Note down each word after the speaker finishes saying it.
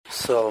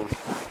So,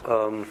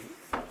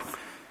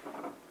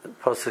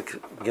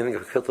 Pasuk beginning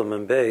of Kiltum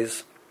and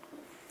Beis,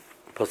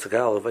 Pasuk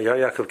Aleph, Vayar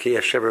Yaakov ki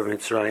Yashever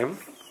Mitzrayim,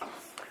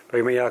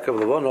 Vayomer Yaakov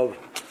Levonov,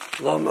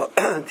 Lama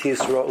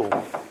Tisra'u.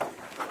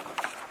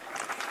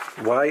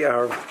 Why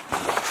are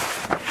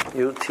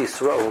you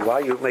Tisra'u? Why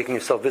are you making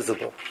yourself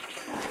visible?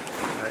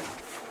 Right.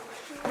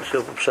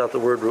 Pshat, the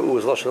word Ru'u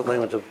is Lashon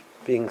language of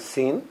being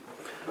seen.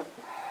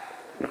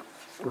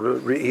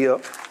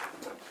 Re'iyah.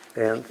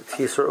 And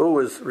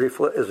Tisra'u is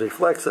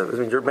reflexive. It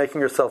means you're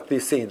making yourself be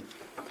seen.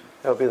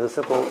 That would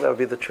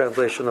be the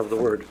translation of the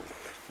word.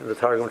 And the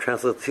Targum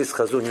translates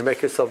Tischazun. You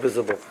make yourself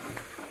visible.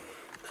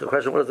 So the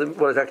question: what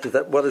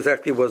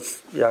exactly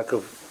was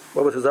Yaakov?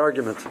 What was his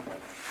argument? So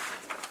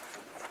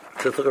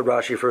let's look at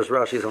Rashi first.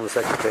 Rashi is on the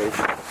second page.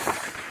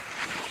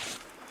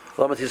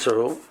 Lama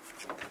Tisra'u.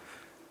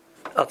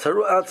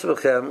 Ataru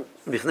atzvechem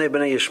b'fnei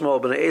b'nei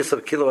Yishmael b'nei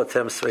Esav kilo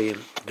atem sveim.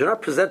 Do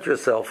not present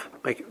yourself.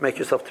 Make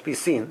yourself to be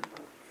seen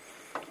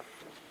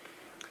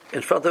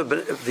in front of the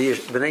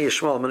Bnei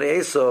Yishmael, Bnei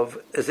Esav,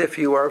 as if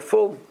you are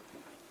full.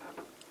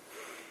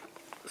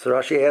 So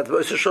Rashi adds,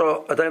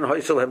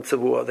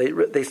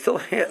 they still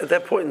had, at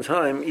that point in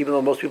time, even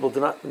though most people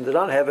did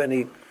not have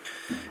any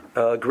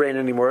grain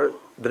anymore,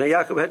 Bnei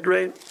Yaakov had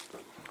grain.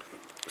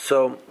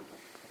 So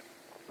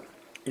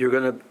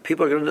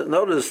people are going to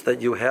notice that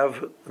you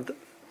have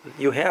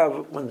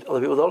when other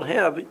people don't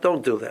have.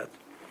 Don't do that.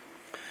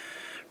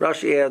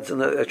 Rashi adds,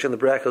 actually in the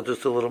bracket,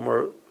 just a little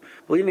more.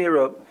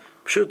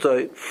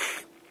 Pshutai,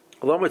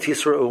 Lama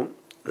Tisra'u,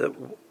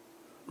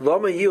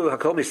 Lama you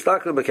Hakol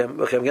Mistaklim Bechem.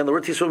 Again, the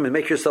word Tisra'u means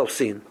make yourself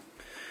seen,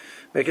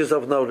 make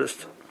yourself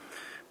noticed.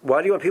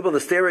 Why do you want people to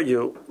stare at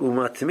you?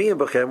 Umatimiyim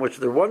Bechem, which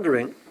they're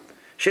wondering.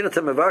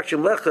 Shenatem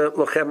Mevakshim Lecha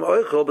Lochem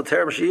Oichol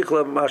B'Terem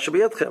Sheyichla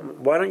Mashabiyatchem.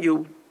 Why don't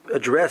you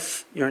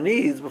address your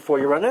needs before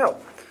you run out?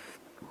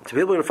 So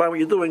people are going to find what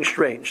you're doing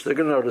strange. They're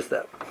going to notice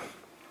that.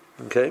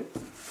 Okay.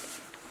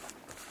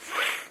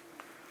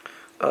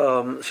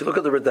 So you look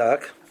at the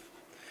Radak.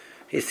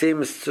 He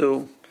seems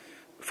to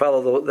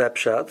follow that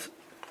pshat.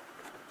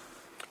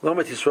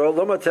 Loma Tisra'u,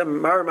 Loma Tem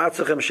Maram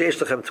Atzechem Sheish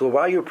Lechem. To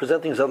why you're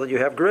presenting yourself that you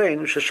have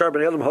grain? Sheshar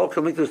Bnei Adam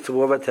Holkel Mitus to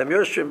Tem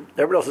Yoshim.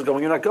 Everybody else is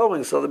going. You're not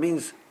going, so that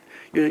means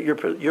you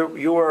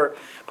are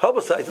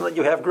publicizing that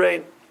you have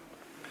grain.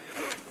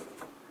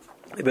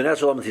 Ibn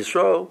Ezra Loma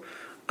Tisra'u,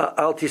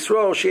 Al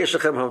Tisra'u Sheish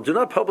Lechem Hom. Do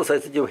not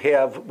publicize that you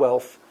have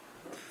wealth.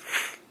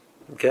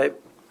 Okay.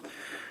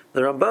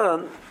 The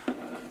Ramban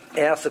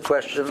asks a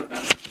question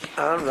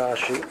on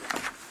Rashi.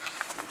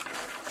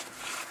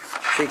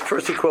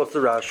 First he quotes the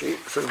Rashi.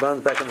 So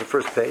Ramban's back on the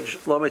first page.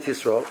 Lama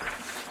Tisra'u.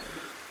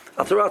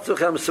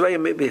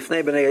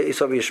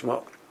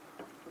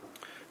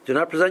 Do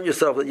not present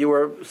yourself that you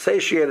are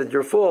satiated,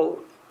 you're full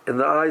in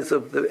the eyes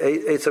of the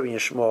Esav and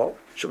Yishmael.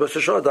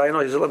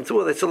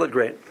 They still had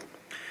grain.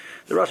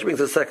 The Rashi brings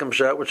the second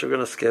shot, which we're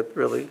going to skip,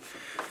 really,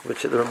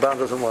 which the Ramban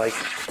doesn't like.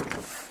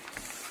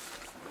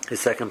 His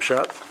second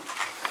shot.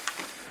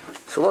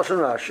 So Lashon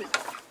Rashi.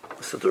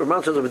 So the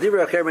Ramban says,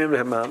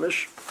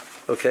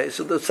 okay,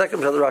 so the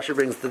second shot the Rashi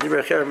brings, the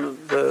Divrei Cherem,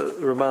 the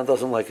Ramban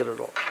doesn't like it at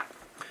all.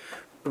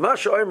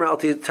 So I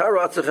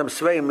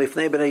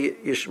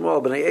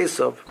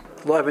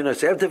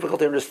have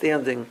difficulty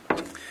understanding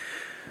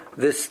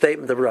this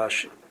statement of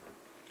Rashi.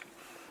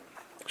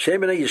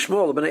 Bnei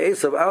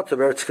Esav,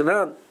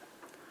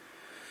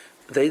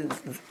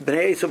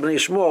 Bnei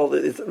Yishmael,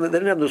 they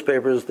didn't have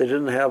newspapers, they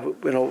didn't have,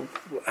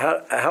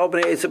 how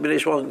Bnei Esav, Bnei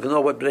Yishmael can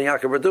know what Bnei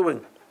Yaakov were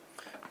doing.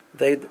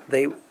 They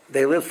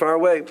lived far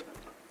away.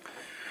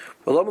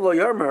 What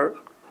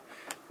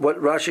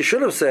Rashi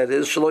should have said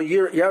is, don't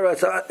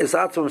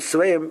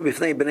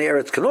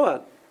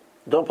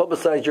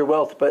publicize your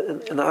wealth but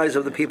in the eyes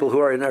of the people who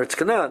are in Eretz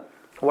Canaan.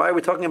 Why are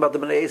we talking about the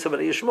Bnei Esav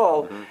and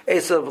Yishmael?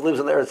 Esav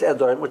lives in Eretz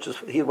Edom, which is,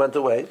 he went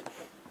away.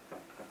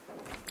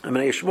 And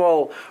Bnei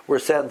Yishmael were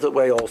sent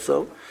away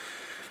also.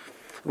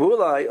 And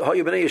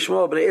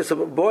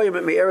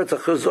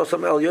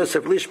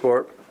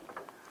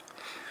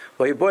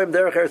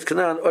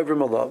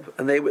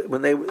they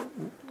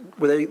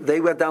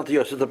went down to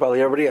Yosef,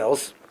 probably everybody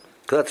else,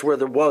 because that's where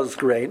there was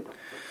grain.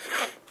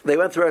 They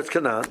went through Eretz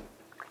Canaan.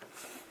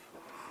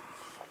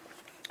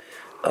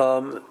 So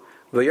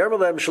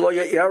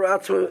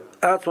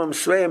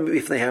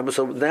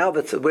now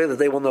that's the way that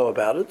they will know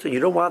about it. And you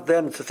don't want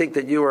them to think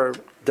that you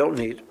don't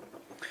need.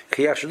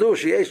 So,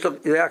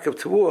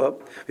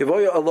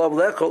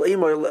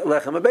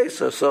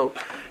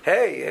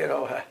 hey,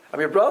 I'm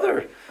your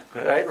brother,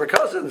 right? We're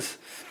cousins.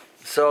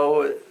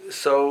 So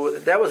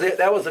that was it.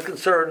 That was the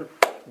concern.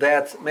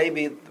 That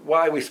maybe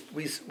why we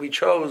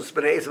chose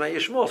Bnei Esav and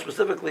Yishmael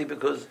specifically,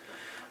 because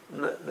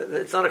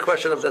it's not a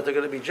question of that they're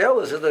going to be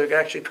jealous; they're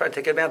actually trying to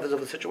take advantage of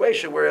the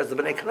situation. Whereas the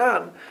Bnei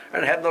Canaan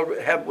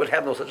would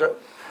have no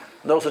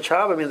such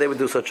job. I mean, they would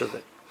do such a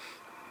thing.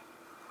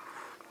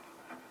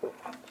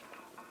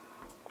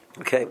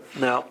 Okay,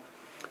 now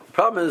the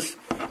problem is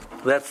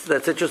that's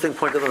an interesting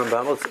point of the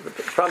Rambam.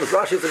 The problem is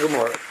Rashi is a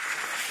Gemara.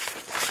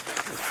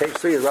 Page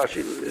 3 is Rashi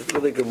is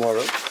really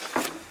Gemara,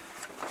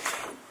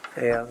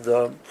 and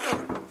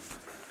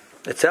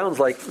It sounds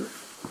like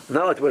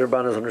not like what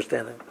Rabban is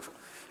understanding.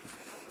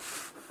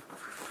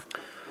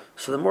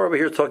 So the more over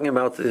here talking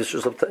about the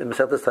issues of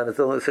Masechet Taanis, it's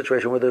still in a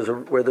situation where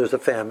there's a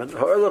famine.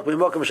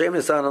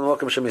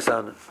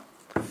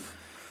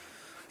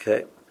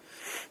 Okay,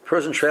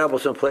 person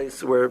travels to a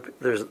place where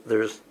there's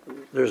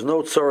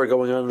no tzara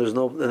going on,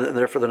 and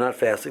therefore they're not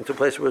fasting. To a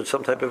place where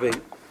some type of a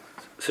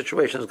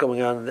situation is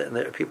going on,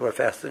 and people are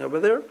fasting over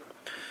there,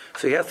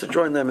 so he has to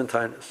join them in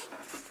Taanis.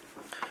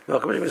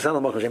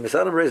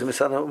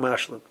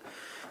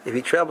 If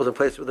he travels to a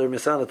place where they're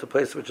misana to a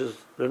place which is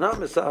they're not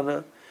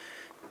misana,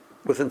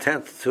 with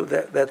intent to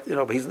that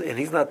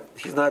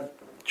he's not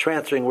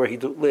transferring where he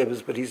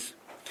lives, but he's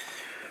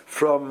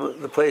from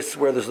the place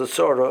where there's the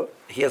tzara.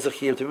 He has a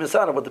chiyuv to be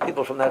misana with the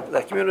people from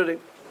that community.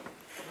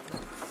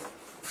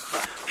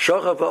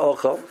 Shochav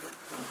va'ochal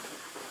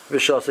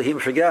v'shasa. He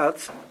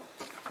forgot.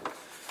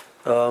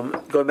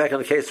 Going back on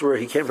the case where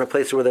he came from a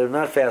place where they're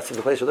not fasting,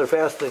 the place where they're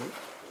fasting,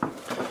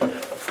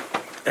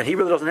 and he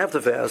really doesn't have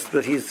to fast,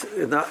 but he's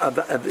in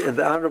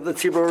the honor of the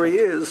tzibur where he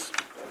is.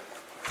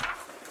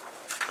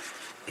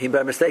 He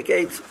by mistake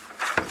ate.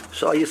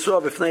 So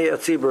Yisrael b'fnei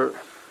atzibur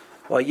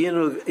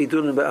v'yinu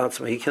idunim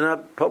be'atzma. He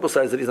cannot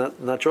publicize that he's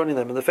not joining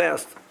them in the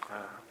fast.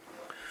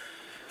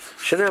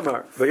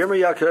 Shenemar v'yomer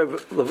Yaakov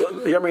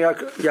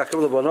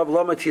levanav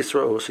lama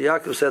tisra'u. So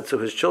Yaakov said to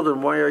his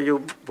children, "Why are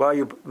you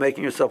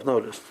making yourself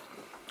noticed?"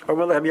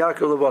 Omer lehem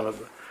Yaakov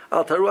levanav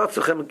al taru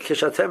atzuchem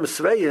kishatem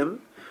sveim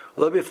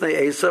lo b'fnei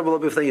Esav lo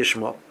b'fnei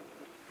Yishmael.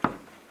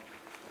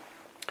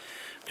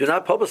 Do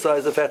not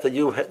publicize the fact that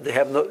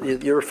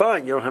you're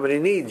fine, you don't have any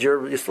needs,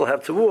 you still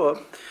have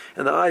tevuah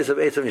in the eyes of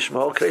Esav and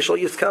Yishmael,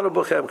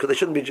 because they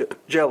shouldn't be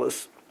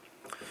jealous.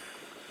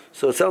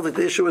 So it sounds like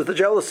the issue is the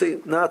jealousy,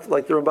 not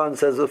like the Ramban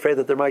says, afraid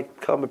that they might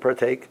come and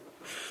partake.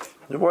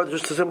 No more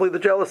just simply the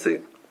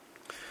jealousy.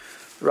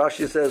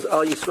 Rashi says,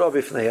 Al Yisrael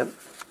b'fneihem.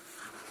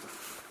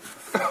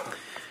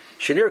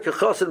 Shenir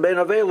kechosin bein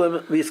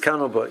avelim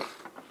v'yiskanu boy.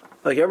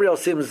 Like everybody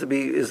else seems to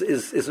be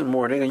is in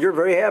mourning, and you're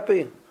very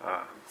happy.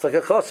 It's like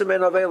a chosim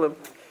bein avelim,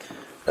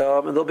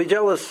 and they'll be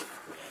jealous.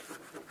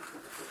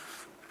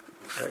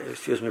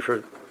 Excuse me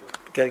for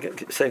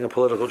saying a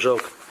political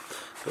joke,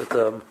 but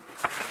we're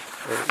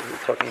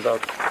talking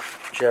about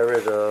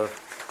Jared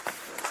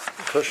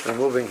Kushner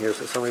moving here.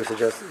 So somebody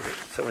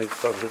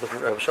talking to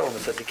Rabbi Shalom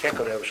and says he can't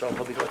go to Rabbi Shalom.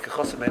 He'll be like a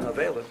chosim bein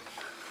avelim.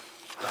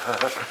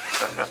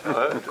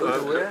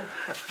 Where?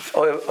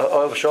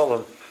 Rabbi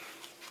Shalom.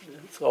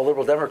 It's all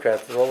liberal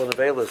Democrats. They're all in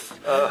Avelis.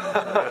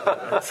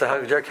 So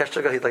how Jared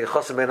Kushner he's like a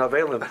chosim bein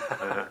avelim.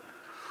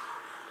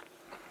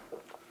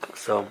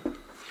 So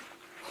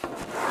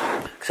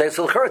it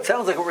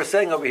sounds like what we're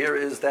saying over here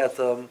is that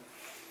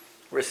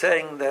we're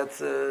saying that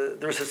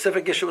the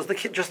specific issue is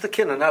just the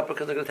kinna, not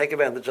because they're going to take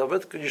advantage of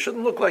it. Because you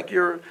shouldn't look like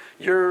you're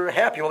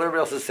happy while everybody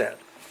else is sad.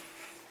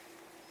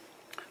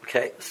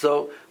 Okay,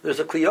 so there's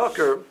a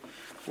kliyaker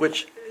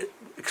which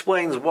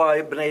explains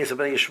why Bnei Yisrael,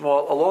 Bnei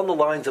Yishmael, along the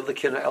lines of the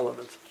kinna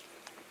element.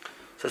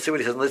 So see what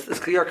he says. This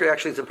kliyaker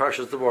actually is in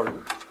Parshas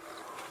Devarim.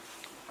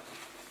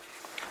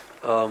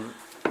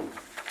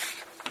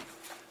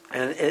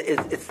 And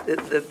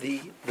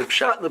the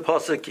pshat in the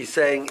pasuk he's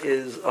saying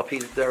is api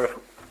derech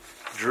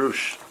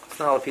drush. It's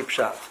not api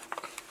pshat,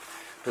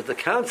 but the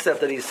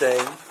concept that he's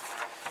saying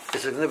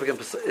is significant.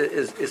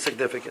 Is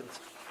significant.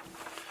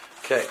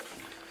 Okay,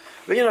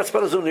 but you're not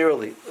spazun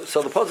early.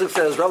 So the pasuk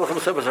says,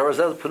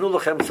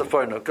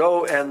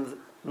 "Go and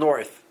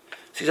north."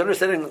 So he's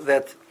understanding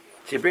that.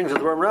 So he brings the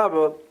Dvarim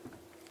Rabbah.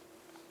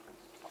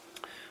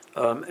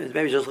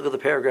 Maybe just look at the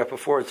paragraph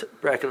before it's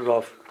bracketed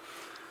off.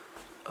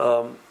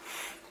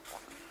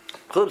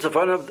 When the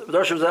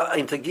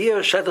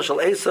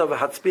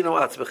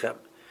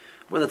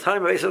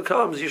time of Esav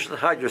comes, you should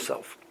hide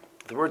yourself.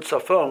 The word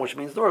safon, which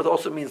means north,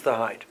 also means to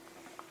hide.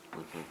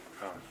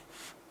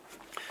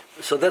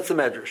 So that's the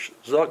medrash.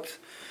 Zogt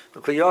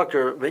the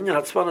kliyaker v'inyan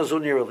hatzpana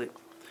zunirli.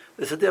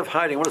 This idea of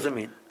hiding. What does it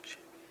mean?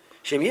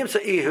 Shem yimsa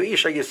ihu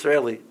isha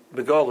Yisraeli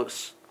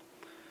begolus.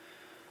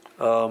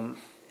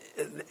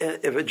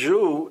 If a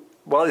Jew,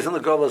 while he's in the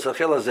golus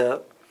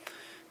achilazeh,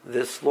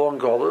 this long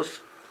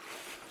golus,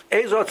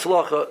 Ezo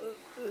Tzlacha,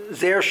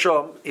 Zer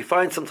Shom, he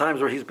finds some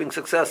times where he's being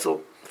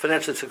successful,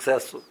 financially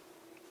successful.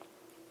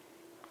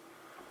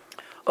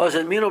 Do not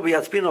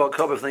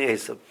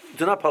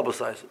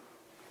publicize it.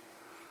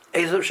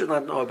 Esav should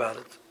not know about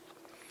it.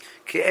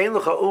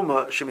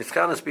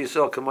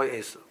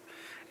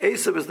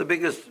 Esav is the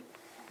biggest,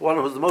 one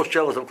who's the most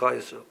jealous of Klal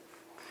Yisrael.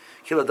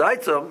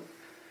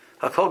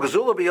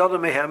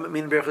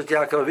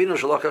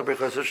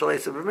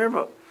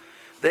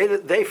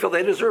 They feel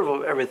they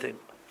deserve everything.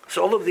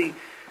 So all of the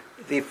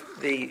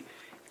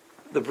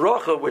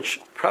bracha which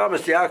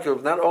promised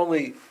Yaakov not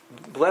only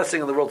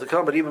blessing in the world to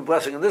come, but even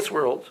blessing in this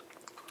world.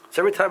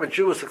 So every time a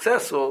Jew was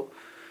successful,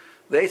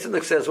 the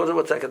Esav says,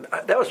 "One second,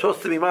 that was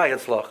supposed to be my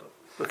hatzlacha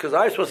because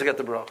I was supposed to get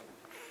the bracha."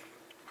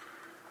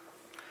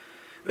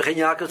 V'chein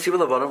Yaakov tziva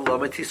levanim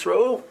lamed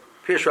tisra'u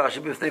Pirush Rashi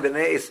b'fnei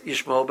b'nei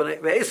Yishmael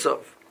b'nei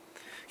Esav.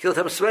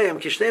 Kiltem sveim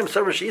kishneim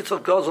savar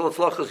sheyitzchak gazol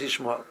hatzlachas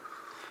Yishmael.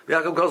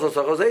 Yaakov goes on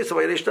Esav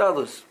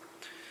Yishtadlus.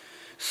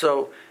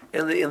 So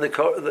in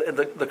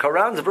the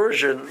Quran's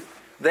version,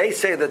 they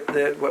say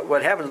that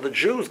what happened, the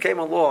Jews came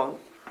along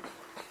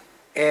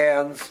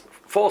and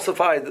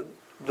falsified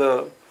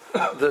the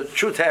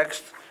true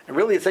text, and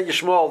really it said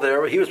Yishmael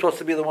there. He was supposed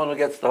to be the one who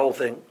gets the whole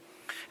thing,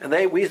 and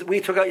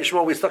we took out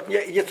Yishmael. We stuck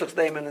Yitzchak's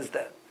name in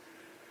instead.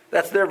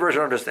 That's their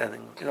version of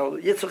understanding.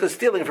 Yitzchak is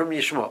stealing from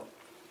Yishmael.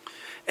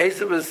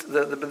 Esav was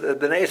the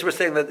Bnei Esav were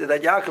saying that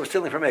Yaakov was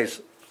stealing from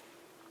Esav.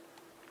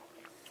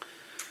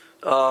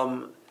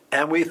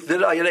 And we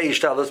did Ayirei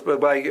Ishtalos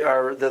by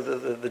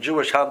the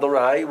Jewish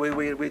Handorai.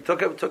 We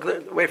took it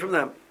away from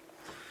them.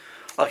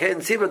 Okay,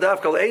 and Siva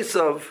Davkal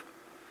Esav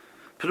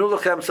Penu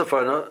Lachem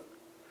Safana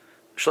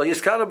Shal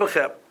Yiskana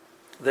B'chem.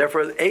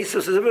 Therefore,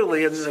 Esav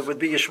specifically, and it would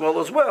be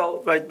Yishmael as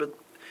well, right?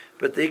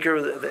 But the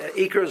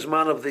Iker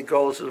man of the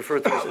Golos is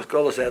referred to as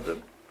Golos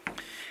Edom.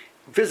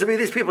 Vis-a-vis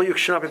these people, you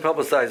should not be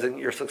publicizing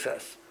your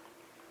success.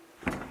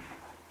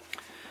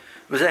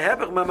 We're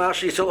living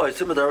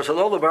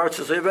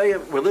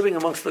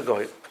amongst the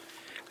Goy,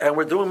 and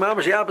we're doing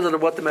mamash the opposite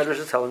of what the Medrash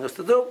is telling us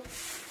to do.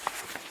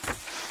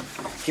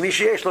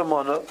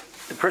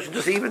 The person,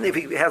 just even if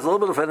he has a little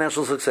bit of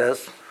financial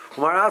success,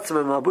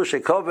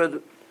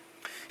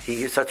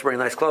 he starts wearing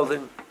nice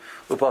clothing,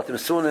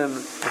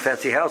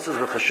 fancy houses,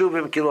 as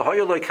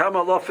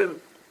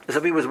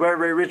if he was very,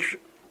 very rich.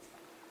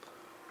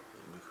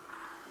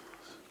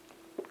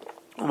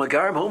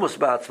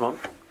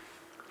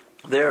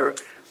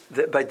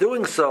 By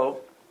doing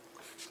so,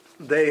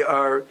 they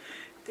are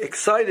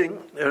exciting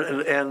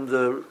and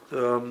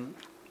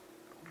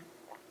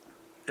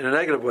in a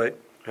negative way,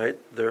 right?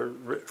 They're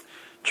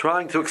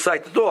trying to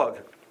excite the dog,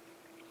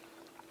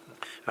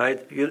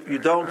 right? You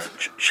don't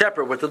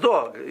shepherd with the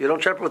dog. You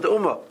don't shepherd with the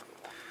ummah.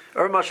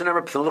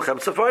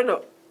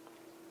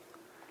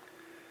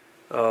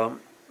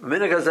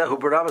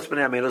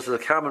 This is a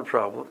common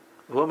problem.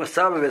 A lot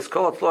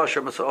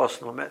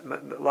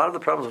of the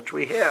problems which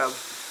we have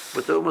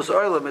with the Umas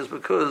Oilam is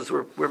because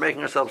we're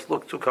making ourselves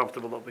look too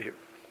comfortable over here.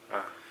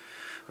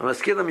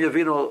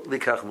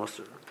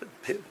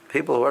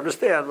 People who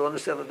understand will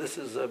understand that this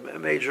is a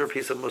major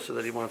piece of Musa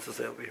that he wants to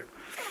say over here.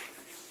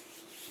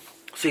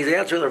 So he's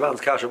answering the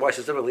Ramban's kasha, why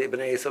specifically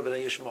Bnei Esav,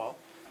 Bnei Yishmael.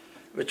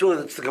 But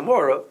really it's the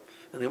Gemara,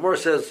 and the Gemara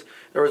says,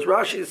 there was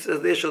Rashi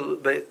says the issue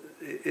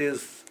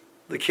is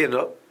the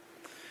Kina.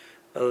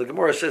 The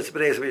Gemara says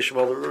Bnei Esav,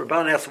 Yishmael. The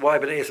Ramban asks why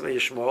Bnei Esav,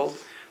 Yishmael.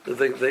 The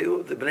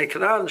Bnei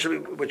Canaan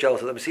should be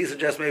jealous of them. He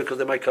suggests maybe because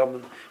they might come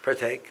and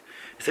partake.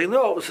 He's saying,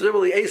 no,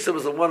 specifically Esav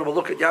is the one who will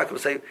look at Yaakov and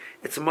say,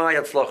 it's my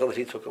Yatzlacha that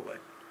he took away.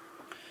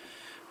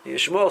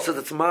 Yishmael says,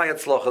 it's my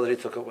Yatzlacha that he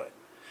took away.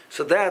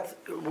 So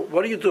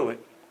what are you doing?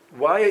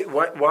 Why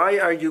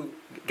are you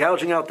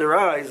gouging out their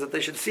eyes that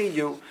they should see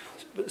with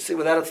that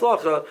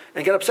Yatzlacha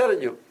and get upset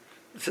at you?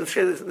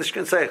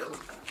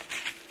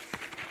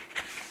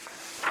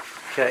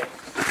 Okay.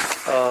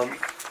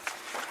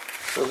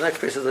 So the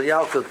next piece is the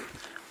Yalkut.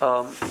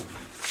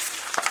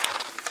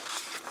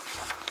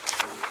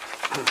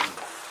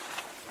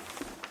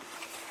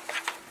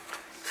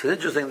 So it's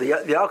interesting. The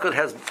Yalkut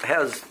has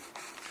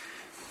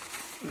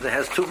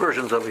two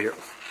versions over here.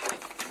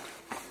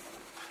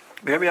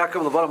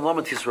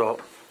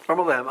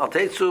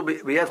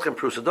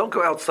 Don't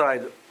go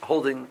outside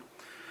holding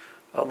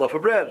a loaf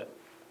of bread,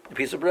 a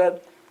piece of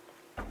bread.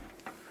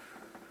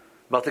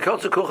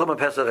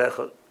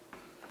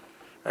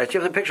 Right,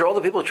 you have to picture all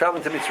the people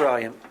traveling to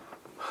Mitzrayim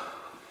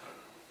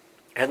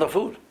and no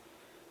food.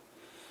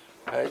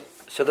 Right?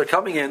 So they're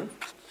coming in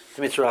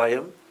to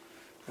Mitzrayim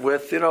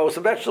with,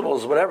 some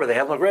vegetables, whatever. They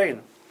have no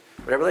grain.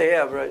 Whatever they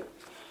have, right?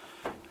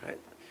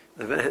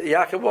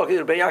 Yaakov walk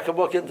into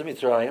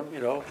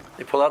Mitzrayim,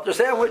 they pull out their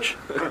sandwich.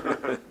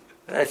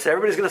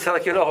 Everybody's going to say,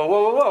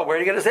 whoa, where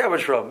did you get a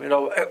sandwich from?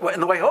 On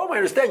the way home, I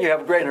understand you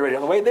have grain already.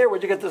 On the way there,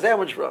 where'd you get the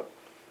sandwich from?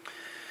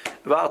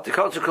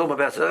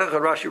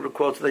 Rashi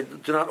quotes, they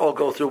do not all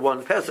go through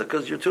one Pesach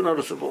because you're too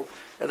noticeable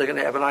and they're going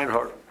to have an iron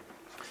heart.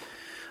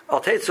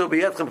 People are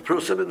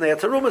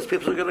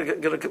going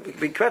to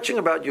be kvetching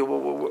about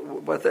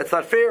you, but that's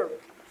not fair.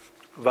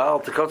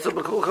 Because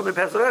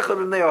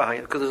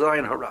there's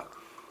iron hara.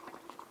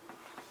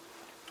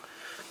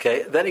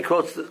 Okay, then he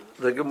quotes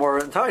the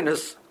Gemara in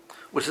Tainus,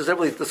 which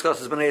specifically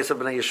discusses Bnei Esav,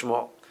 Bnei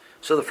Yishmael.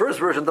 So the first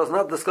version does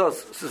not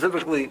discuss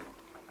specifically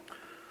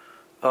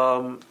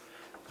the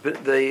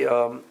Bnei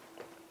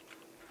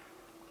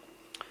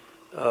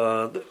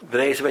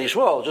Esav and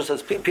Yishmael, just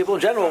as people in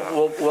general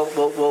will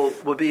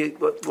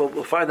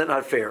find that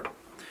not fair.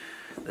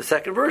 The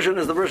second version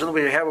is the version that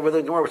we have with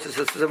the Gemara, which says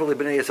specifically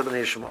Bnei Esav and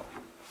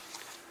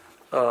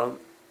Yishmael.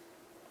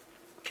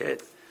 Okay,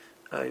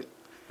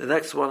 the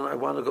next one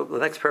the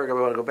next paragraph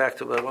I want to go back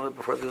to, but I want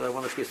to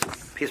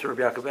piece from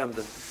Rabbi Yaakov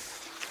Emden.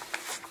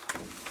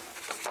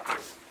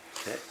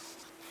 Okay.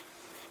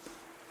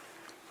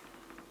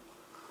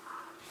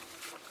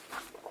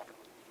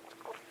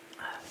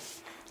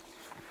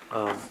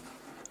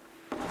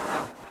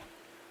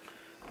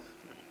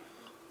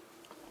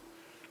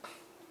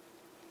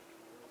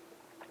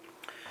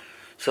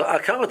 So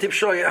Akamatip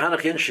Shoy Hanach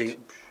Yinshi,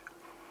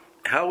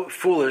 how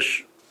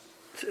foolish.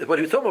 What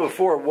he was talking about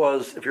before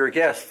was if you're a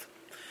guest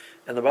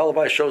and the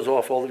Balabai shows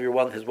off all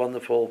of his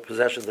wonderful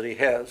possessions that he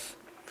has.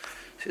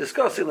 So he's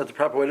discussing that the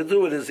proper way to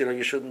do it is,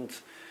 you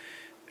shouldn't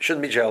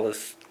be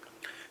jealous.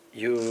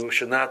 You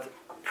should not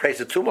praise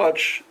it too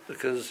much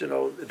because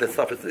that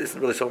stuff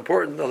isn't really so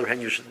important. On the other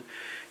hand, you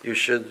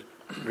should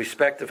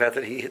respect the fact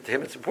that to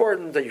him it's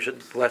important, that you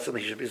should bless him,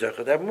 he should be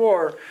zechut to have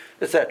more,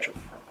 etc.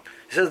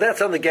 He says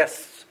that's on the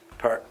guest's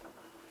part.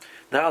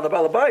 Now on the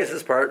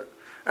Balabai's part,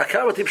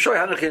 Akamatip Shoy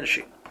Hanach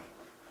Yinshi.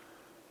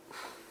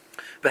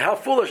 But how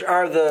foolish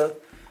are the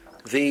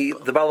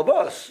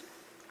balabas?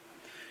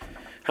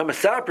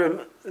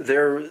 Hamasaprim,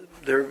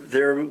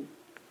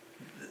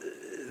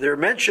 they're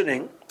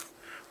mentioning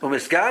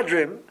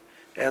umisgadrim,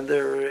 and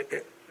they're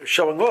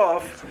showing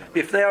off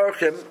bifnei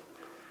archim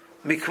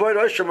mikvod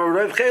osham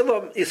u'roiv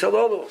chelom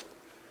isalolu.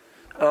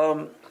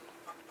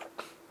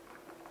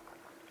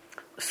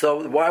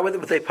 So why would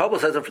they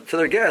publicize it to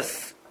their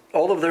guests?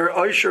 All of their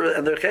oisher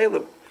and their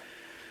chelim.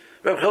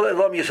 They're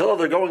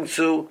going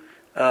to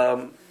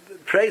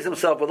praise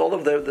himself with all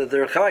of their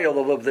chayil,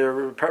 all of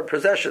their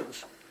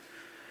possessions.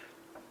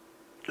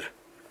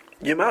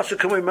 You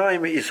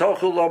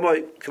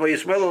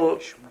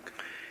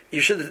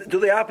should do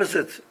the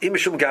opposite.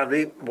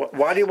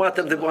 Why do you want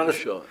them to want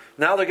to?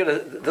 Now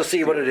they'll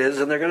see what it is,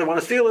 and they're going to want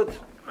to steal it.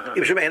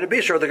 They're going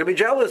to be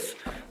jealous.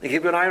 They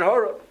keep an eye on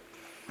horror.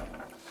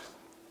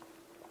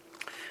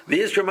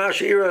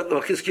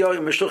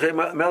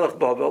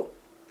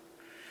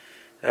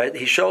 Right?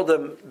 He showed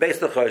them based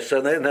the chos,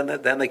 and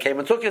then they came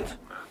and took it.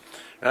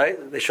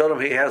 Right? They showed him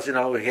he has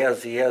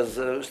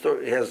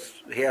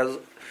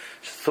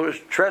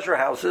treasure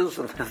houses,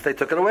 and they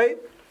took it away.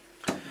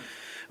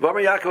 Why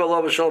are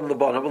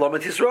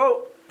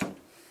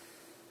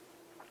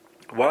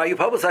you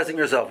publicizing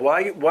yourself?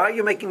 Why are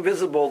you making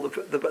visible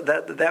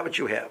that which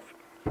you have?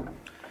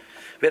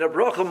 There's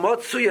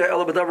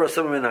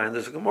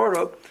a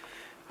Gemara.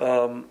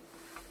 A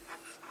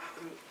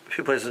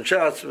few places in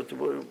Shas,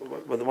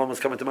 but the one that's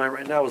coming to mind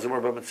right now is the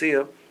Gemara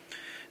B'Metzia, in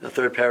the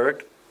third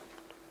parak.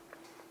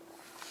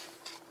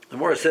 The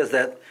Gemara says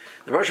that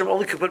the Rosh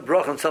only could put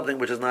bracha on something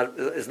which is not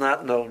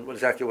known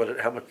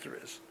how much there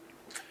is.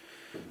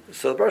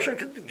 So the Rosh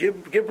could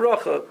give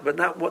bracha, but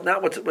not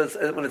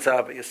when it's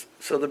obvious.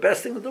 So the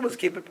best thing to do is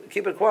keep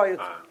it quiet.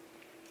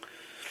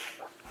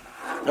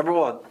 Number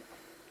one.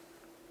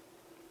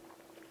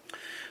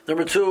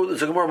 Number two,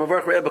 there's a Gemara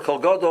Mavarch Rebbe Kol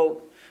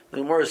Gadol. The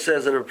Gemara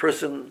says that a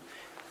person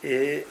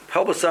he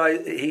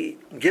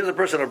gives a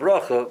person a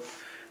bracha.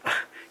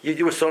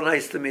 You were so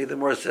nice to me. The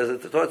Gemara says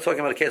it's talking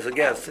about a case of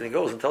guests, and he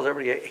goes and tells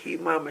everybody he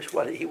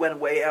went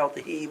way out.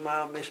 He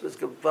mamish was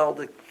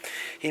gewaldig.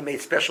 He made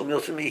special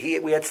meals for me.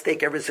 We had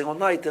steak every single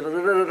night.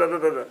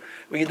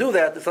 When you do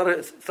that, it's not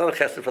a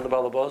chesed for the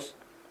balabos.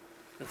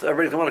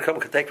 Everybody's going to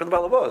come and take from the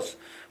balabos.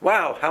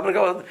 Wow, how am I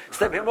going to go and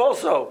step him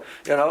also?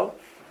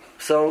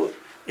 So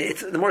the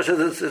Gemara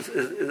says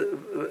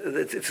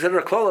it's considered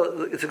a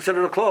klala. It's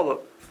considered a klala.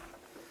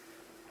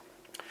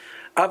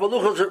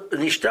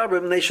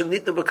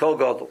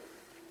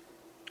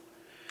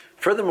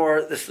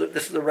 Furthermore, this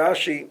is the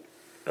Rashi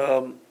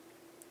in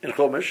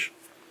Chumash,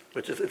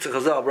 which it's a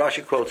Chazal.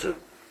 Rashi quotes it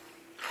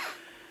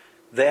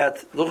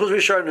that luchos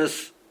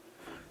rishonos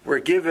were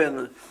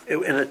given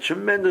in a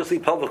tremendously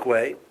public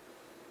way,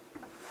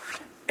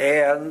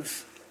 and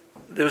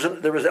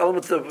there was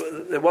elements of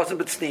there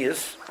wasn't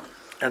b'tznius,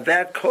 and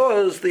that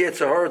caused the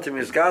Yetzer Hara to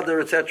misgader,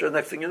 etc.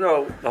 Next thing you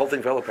know, the whole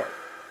thing fell apart.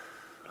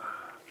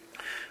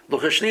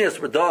 Luchos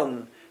were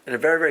done in a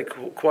very, very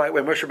quiet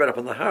way. Moshe went up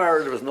on the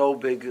Har. There was no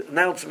big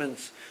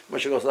announcements.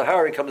 Moshe goes to the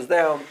Har. He comes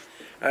down.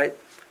 Right?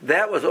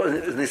 That was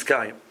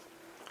Niskayim.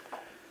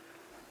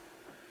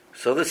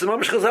 So this is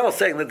Mamash Chazal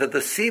saying that the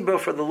Siba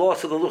for the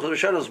loss of the Luchos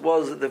Rishonos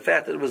was the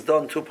fact that it was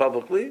done too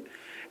publicly,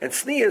 and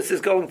Tznius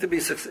is what's going to be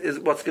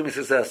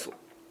successful.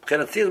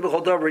 Tznius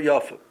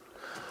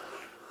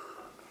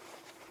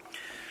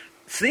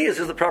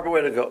is the proper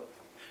way to go.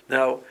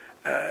 Now,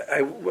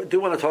 I do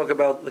want to talk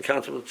about the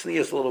concept of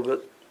tznius a little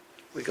bit.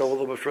 We go a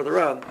little bit further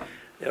on.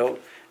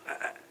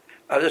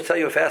 I'll just tell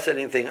you a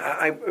fascinating thing.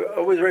 I'm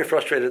always very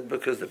frustrated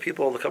because the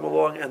people that come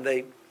along and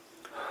they,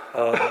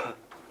 when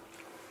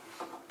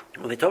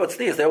they talk about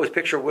tznius, they always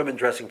picture women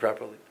dressing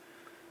properly.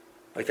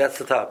 Like that's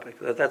the topic.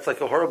 That's like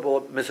a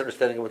horrible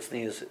misunderstanding of what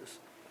tznius is.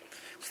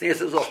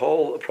 Tznius is a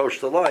whole approach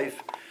to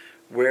life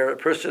where a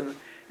person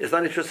is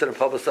not interested in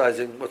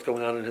publicizing what's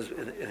going on in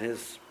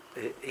his.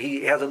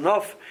 He has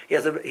enough. He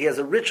has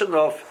a rich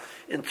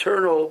enough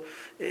internal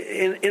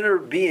inner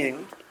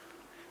being.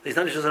 He's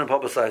not interested in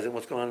publicizing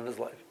what's going on in his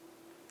life.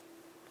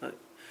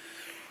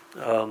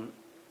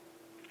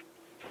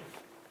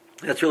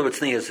 That's really what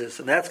tznius is,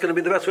 and that's going to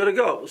be the best way to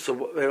go.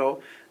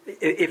 So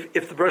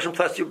if the person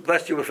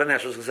blessed you with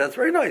financial success, that's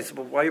very nice.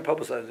 But why are you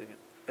publicizing it?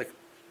 Like,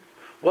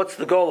 what's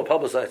the goal of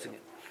publicizing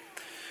it?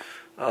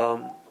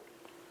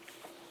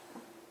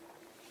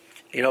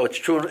 It's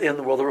true in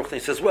the world of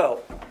Ruchnis as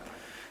well.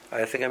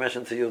 I think I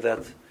mentioned to you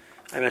this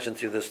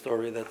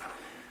story that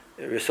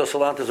Yisrael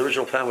Salanter's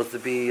original plan was to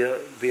be one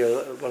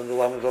of the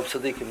Lamed Vav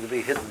Tzaddikim, to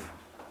be hidden.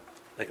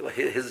 Like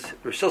his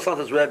Yisrael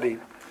Salanter's Rebbe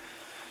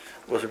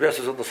was Rebbe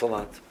Yosef Zundel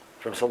Salant,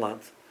 from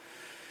Salant,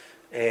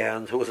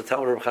 and who was a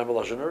Talmud of Chaim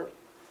Volozhiner,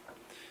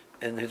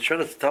 and he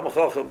trained at Talmud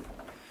Chacham.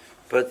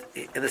 But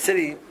in the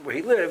city where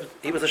he lived,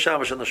 he was a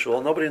shamash in the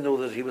shul. Nobody knew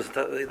that he was.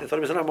 They thought he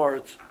was an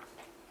amoritz.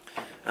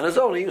 On his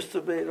own, he used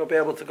to be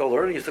able to go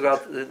learn. He used to go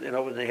out,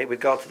 and he would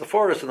go out to the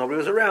forest, and nobody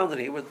was around, and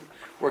he would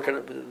work on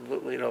it.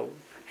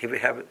 He would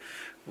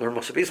learn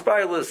Moshe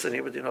Spireless, and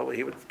he would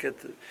get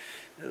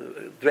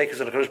Dveikus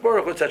and the Kodesh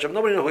Baruch Hu, etc.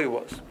 Nobody knew who he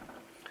was.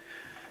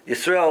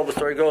 Yisrael, the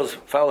story goes,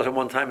 followed him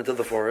one time into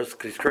the forest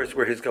because he's curious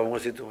where he's going.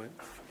 What's he doing?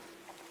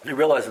 He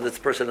realized that this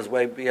person is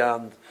way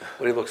beyond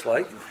what he looks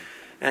like,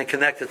 and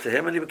connected to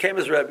him, and he became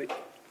his Rebbe.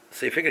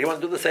 So he figured he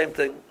wanted to do the same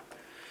thing.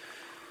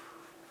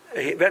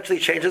 He eventually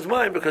changed his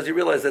mind because he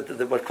realized that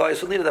what Klal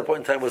Yisrael needed at that point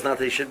in time was not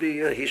that he should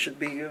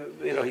be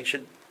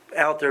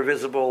out there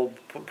visible,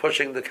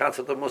 pushing the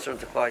concept of Musar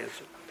into Klal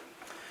Yisrael.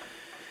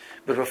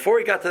 But before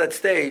he got to that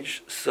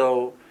stage,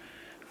 so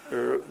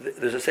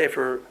there's a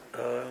sefer,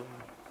 I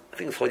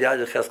think it's called Yad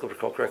Yecheskel, if I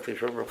recall correctly,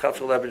 from Rav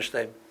Chatzkel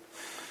Lebenstein.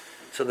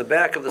 So in the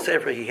back of the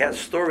sefer, he has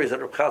stories that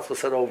Rav Chatzkel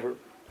said over.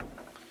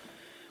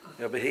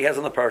 But he has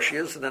on the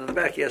Parshias, and then in the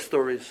back he has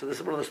stories. So this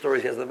is one of the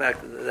stories he has in the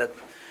back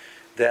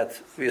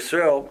that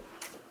Yisrael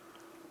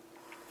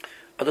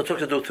undertook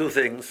to do two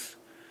things.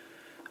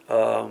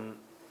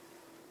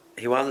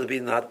 He wanted to be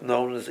not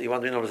known as an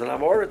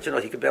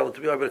Amoritz. He could be able to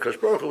be over Kodesh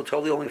Baruch Hu,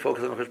 totally only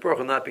focus on Kodesh Baruch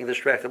Hu, not being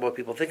distracted by what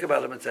people think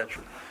about him,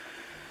 etc.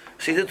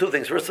 So he did two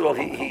things. First of all,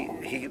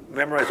 he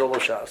memorized all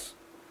of Shas.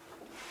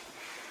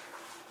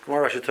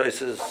 Gemara Rashi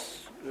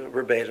Tosfos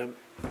verbatim.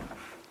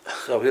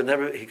 So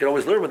he could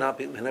always learn, but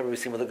he'd never be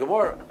seen with a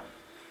Gemara.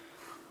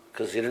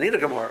 Because he didn't need a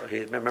Gemara.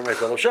 He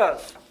memorized all of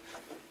Shas.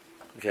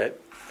 Okay?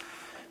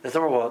 That's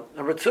number one.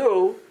 Number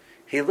two,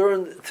 he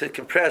learned to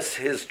compress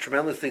his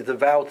tremendously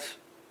devout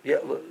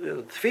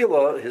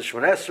tefillah, his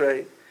Shemon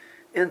Esrei,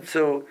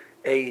 into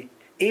a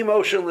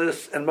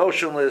emotionless and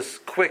motionless,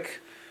 quick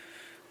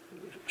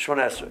Shemon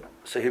Esrei.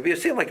 So he'd be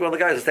seen like one of the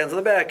guys that stands in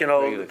the back,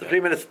 the 3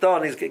 minutes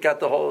done, he's got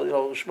the whole,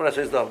 Shemon Esrei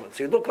is done.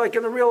 So he looked like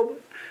a real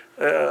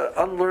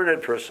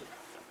unlearned person.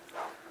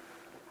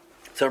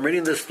 So I'm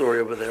reading this story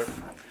over there.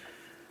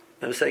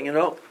 I'm saying,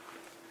 the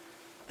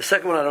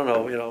second one I don't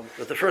know,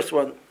 but the first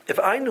one, if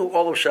I knew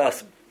all of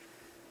Shas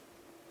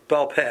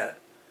Baal Peh,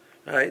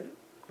 right,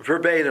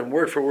 verbatim,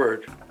 word for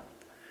word,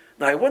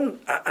 now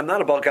I'm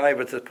not a Baal guy,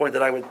 but to the point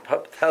that I would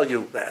tell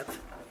you that,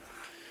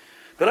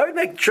 but I would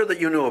make sure that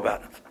you knew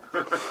about it.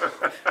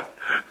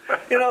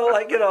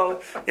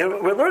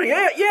 We're learning.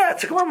 Yeah.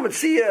 To come on and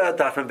see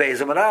Daf and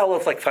Beis and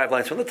Aleph, like 5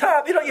 lines from the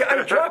top. I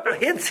would drop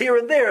hints here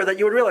and there that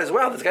you would realize,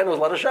 wow, this guy knows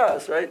a lot of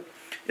Shas, right?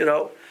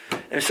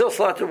 And still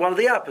Slaughter wanted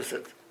the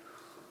opposite,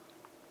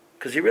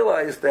 because he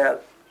realized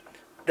that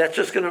that's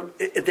just going to.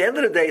 At the end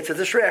of the day, it's a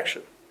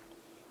distraction.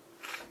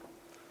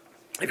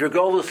 If your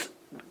goal is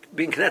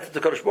being connected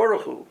to Kodesh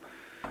Baruch Hu,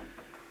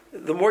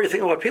 the more you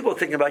think about what people are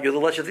thinking about you, the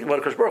less you think about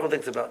what Kodesh Baruch Hu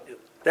thinks about you.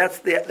 That's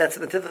the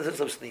antithesis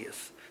of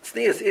Sneas.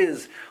 Sneas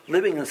is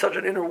living in such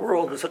an inner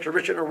world, in such a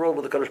rich inner world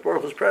with the Kodesh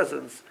Baruch Hu's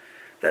presence,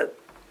 that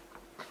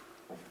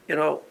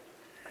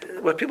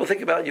what people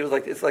think about you is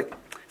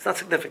it's not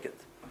significant.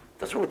 It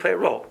doesn't really play a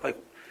role.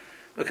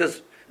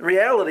 Because in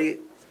reality,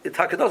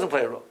 Taka doesn't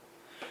play a role.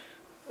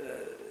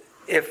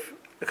 If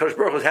the Kodesh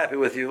Baruch Hu is happy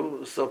with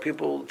you, so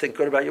people think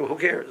good about you, who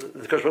cares? If the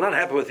Kodesh Baruch Hu is not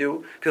happy with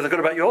you, people think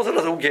good about you, also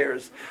doesn't, who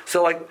cares?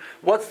 So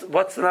what's the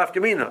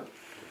nafkamina?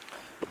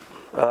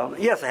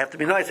 Yes, I have to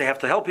be nice. I have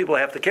to help people. I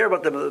have to care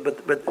about them.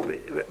 But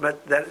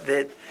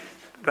that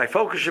my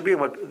focus should be on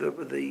what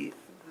the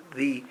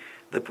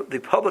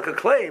public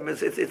acclaim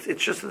is.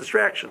 It's just a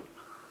distraction.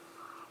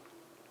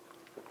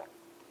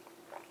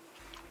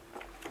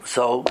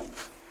 So,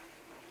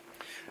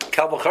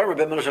 Kal V'chomer,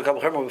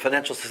 with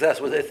financial success,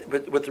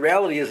 but the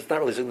reality is it's not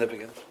really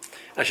significant.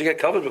 I should get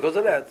covered because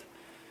of that.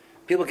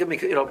 People give me,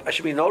 I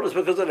should be noticed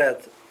because of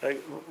that.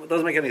 It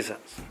doesn't make any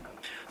sense.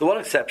 The one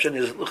exception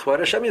is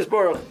Hashem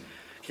Yisborach.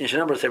 Can you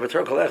remember say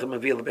V'tor Kolechem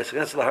Mavil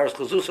B'Seganis Laharas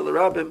Chazus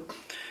LeRabim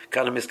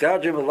Kana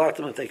Miskadrim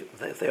L'Lachtim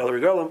if they other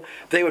regalim,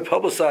 they would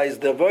publicize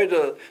the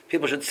avodah.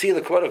 People should see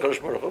the Kvod Kodesh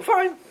Baruch Hu.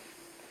 Fine,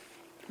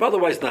 but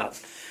otherwise not.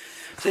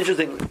 It's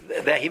interesting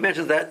that he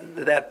mentions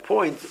that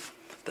point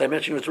that I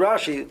mentioned with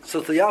Rashi.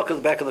 So the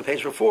Yalkut back on the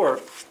page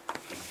before.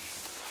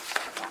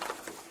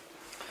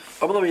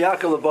 All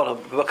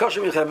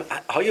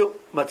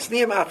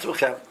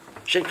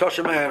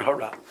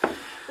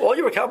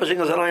your accomplishing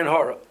is an ayin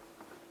hara.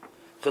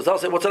 Because they'll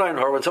say, what's an ayin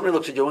hara? When somebody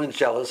looks at you and is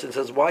jealous and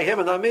says, why him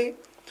and not me?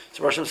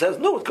 So Hashem says,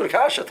 no, it's good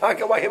kasha,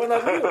 Taka, why him and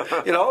not me?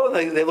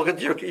 And they look at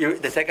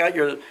they take out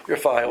your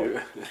file.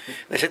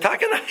 They say,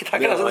 Taka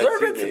doesn't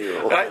deserve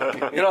it. Right?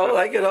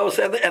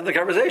 And the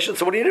conversation.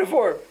 So what do you need it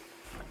for?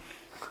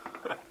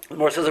 The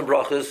Gemara says in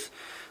Brachos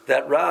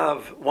that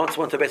Rav once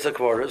went to Beis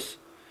HaKvoros,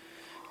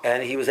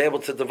 and he was able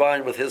to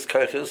divine with his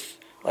kochos,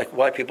 like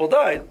why people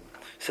died.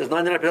 He says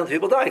 99% of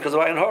people died because of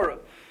ayin hara.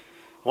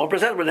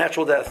 1% were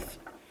natural death.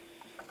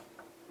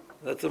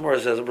 That's the more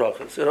says in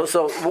brachas.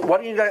 So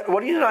what do you need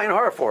ayin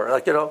hara for?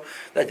 Like that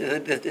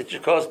it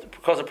should cause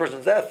a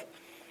person's death.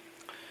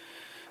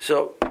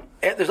 So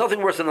there's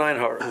nothing worse than ayin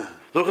hara.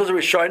 Luchas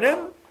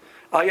rishonim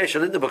al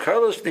yeshalid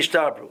b'karlos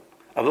nishtabru.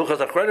 Luchas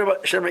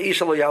achronim shem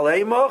isha lo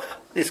yaleimoch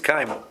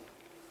niskaimu.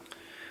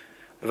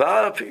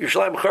 V'av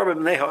Yerushalayim b'charba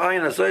b'nei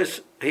ha'ayin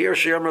azois here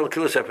sheyomer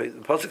l'kilas epi.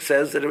 The pasuk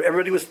says that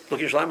everybody was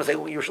looking at Yerushalayim and saying,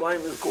 well,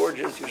 Yerushalayim is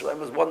gorgeous,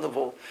 Yerushalayim is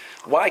wonderful.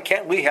 Why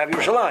can't we have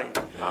Yerushalayim?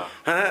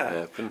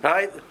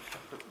 Right?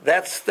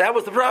 That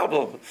was the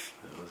problem.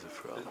 That was the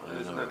problem.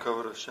 Isn't that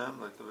covered Hashem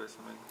like the Beis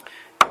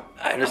Hamikdash?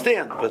 I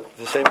understand, but at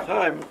the same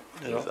time,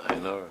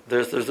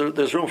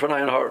 there's room for an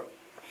ayin hara.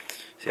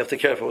 So you have to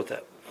be careful with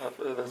that. That's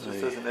what it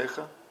says in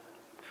Eicha?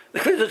 The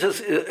Kliyos says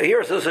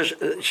here it says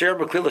Sher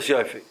B'Klilas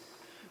Yofi.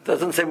 It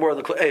doesn't say more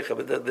than Eicha,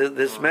 but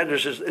this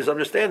Medrash is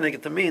understanding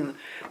it to mean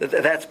that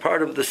that's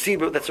part of the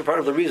Sibur, that's a part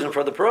of the reason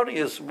for the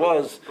Peronius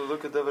was. But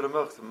look at David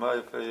Amelch,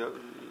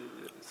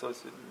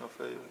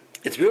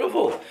 It's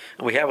beautiful,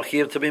 and we have a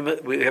chiyuv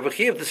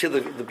to see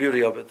the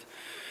beauty of it.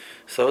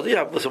 So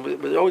listen,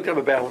 we always have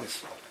a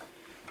balance.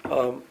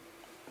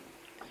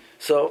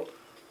 So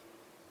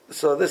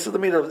this is the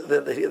meaning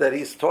that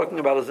he's talking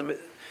about.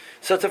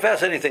 So it's a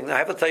fascinating thing. I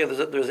have to tell you,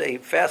 there's a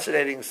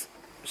fascinating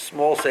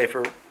small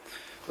sefer,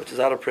 which is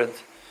out of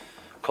print,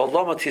 called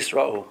Lama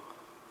Tisra'u.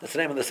 That's the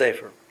name of the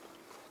sefer.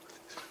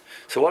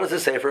 So what is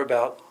this sefer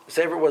about? The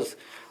sefer was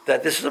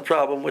that this is a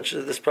problem,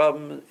 this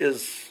problem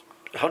is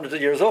hundreds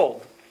of years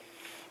old.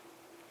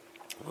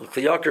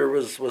 Kli Yakar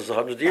was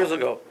 100 years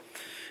ago,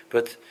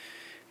 but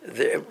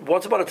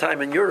once upon a time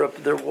in Europe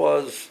the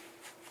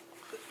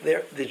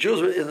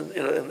Jews were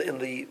in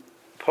the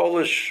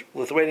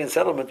Polish-Lithuanian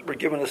settlement were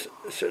given a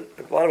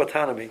lot of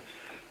autonomy,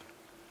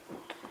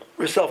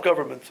 were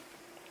self-government,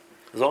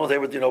 as long as they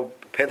would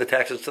pay the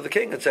taxes to the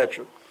king,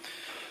 etc.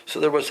 So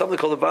there was something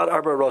called the Vad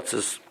Arba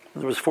Rotzes.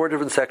 There was 4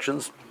 different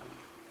sections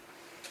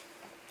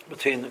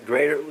between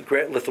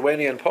Great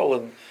Lithuania and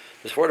Poland.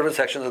 There's 4 different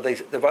sections that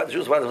the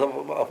Jews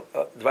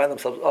divide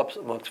themselves up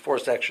amongst 4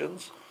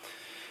 sections.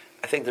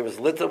 I think there was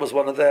Lita was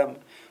one of them,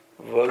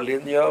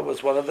 Volhynia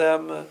was one of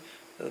them,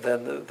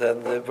 then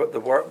the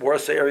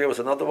Warsaw area was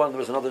another one. There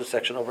was another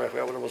section over, I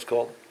forgot what it was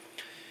called.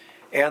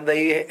 And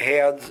they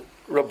had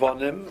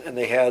Rabbanim, and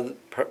they had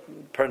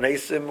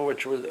Parnesim,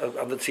 which was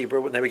on the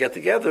Tzibur, when they would get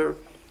together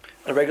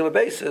on a regular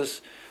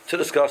basis to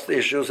discuss the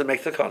issues and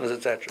make the takanas,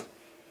 etc.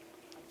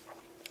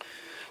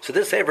 So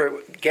this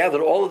sefer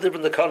gathered all the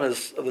different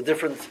takanas of the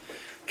different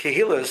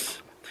kehilas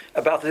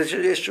about the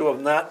issue of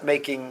not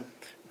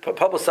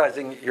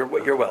publicizing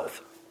your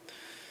wealth.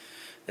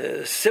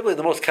 Simply,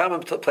 the most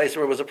common place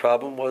where it was a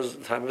problem was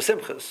the time of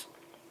Simchas.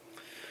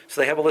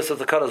 So they have a list of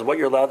takanas, what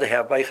you're allowed to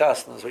have by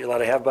chasnas, what you're allowed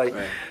to have by.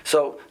 Right.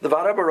 So the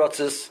Vara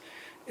Barotzis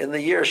in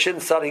the year Shin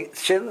Sadi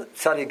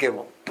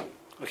Gimel.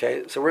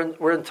 Okay, so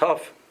we're in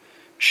Tough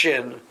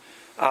Shin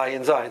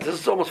Ayin Zayin. This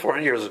is almost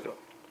 400 years ago.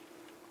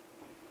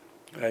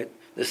 Right.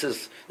 This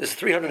is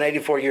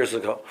 384 years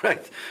ago.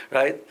 Right.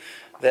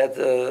 That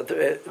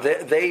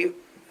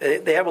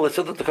they have a list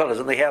of the takanas,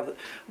 and they have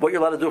what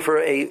you're allowed to do for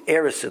a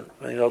erisin.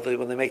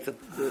 When they make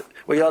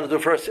what you're allowed to do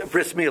for a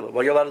bris milah,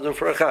 what you're allowed to do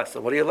for a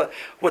chasna,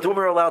 what the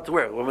women are allowed to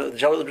wear, the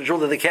jewel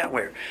that they can't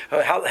wear,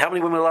 how many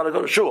women are allowed to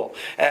go to shul,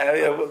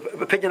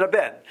 opinion of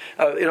ben.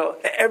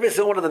 Every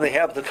single one of them, they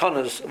have the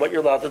takanas, what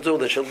you're allowed to do.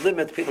 They should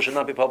limit. People should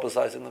not be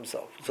publicizing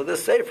themselves. So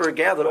this sefer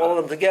gathered all of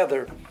them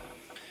together.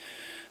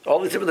 All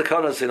these different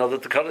takanas, the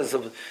takanas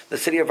of the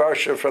city of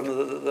Varsha from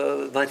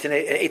the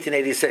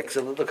 1886,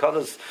 and the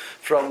takanas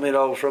from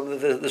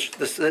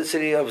the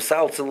city of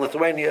Salts in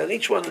Lithuania, and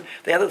each one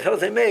they had the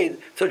takanas they made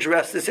to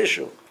address this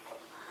issue.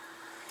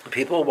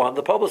 People wanted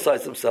to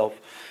publicize themselves,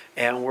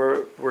 and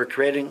we're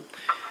creating.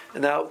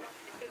 And now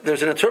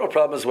there's an internal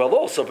problem as well.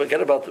 Also, forget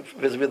about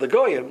vis-a-vis the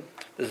goyim.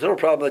 There's no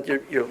problem that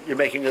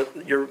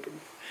you're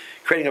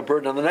creating a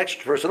burden on the next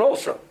person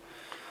also.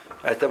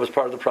 Right, that was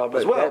part of the problem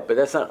as well. But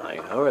that's not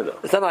ayin hara, though.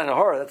 It's not ayin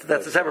hara.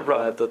 That's a separate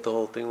problem. I thought the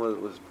whole thing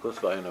was because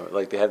of ayin hara.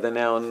 Like they have that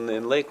now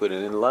in Lakewood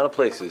and in a lot of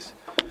places.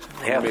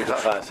 They have the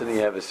chas, and you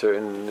have a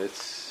certain.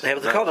 They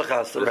have the kavach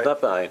chas, right? It's not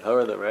ayin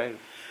hara, though, right?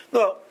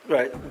 No,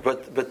 right,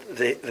 but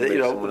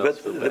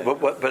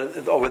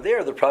over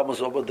there the problem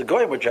was the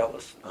goyim were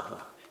jealous. Uh-huh.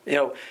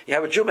 You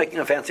have a Jew making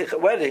a fancy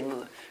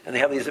wedding, and they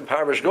have these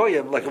impoverished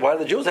goyim. Like, why do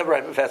the Jews have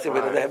a fancy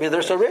wedding? I mean,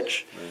 they're so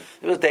rich. Right.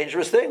 It was a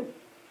dangerous thing.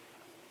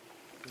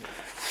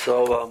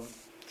 So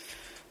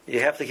you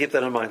have to keep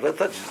that in mind.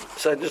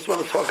 So I just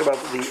want to talk about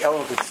the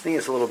element of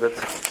tznius a little bit.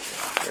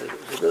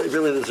 It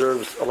really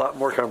deserves a lot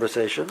more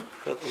conversation,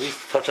 but at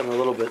least touch on it a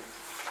little bit.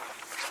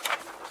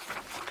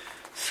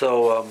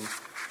 So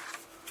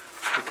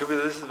it could be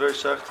that this is very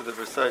shocked to the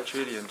Versailles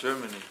Treaty in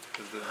Germany,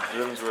 because the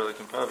Germans were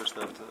impoverished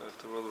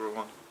after World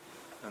War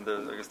I, and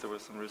I guess there were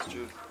some rich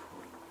Jews.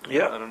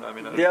 Yeah,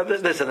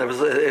 listen,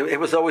 it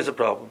was always a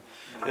problem.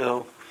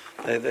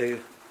 They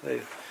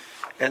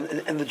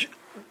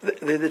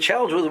the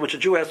challenge which a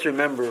Jew has to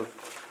remember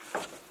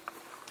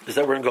is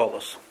that we're in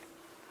Golus.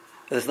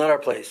 And it's not our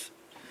place.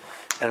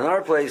 And in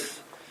our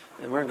place,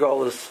 and we're in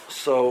Golus,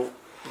 so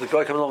the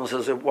guy comes along and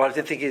says, "Why do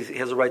you think he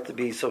has a right to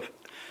be so,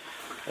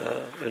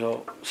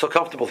 so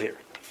comfortable here?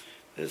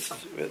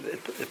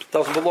 It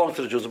doesn't belong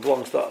to the Jews; it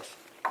belongs to us."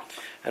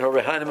 And over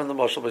behind him in the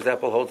Moshe, for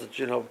example, holds that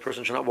a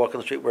person should not walk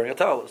on the street wearing a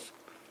talus,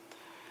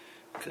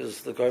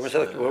 because the guy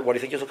said, "Why do you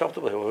think you're so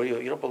comfortable here? Well,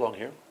 you don't belong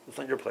here. It's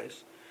not your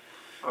place."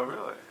 Oh,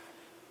 really?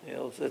 You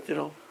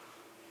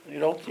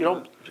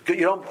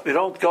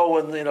don't go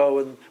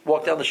and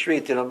walk down the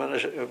street,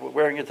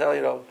 wearing your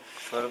talus,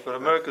 But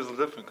America's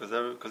different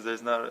because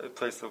there's not a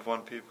place of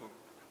one people.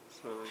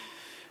 So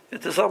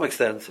to some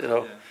extent,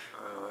 yeah.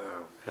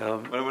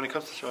 When it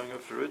comes to showing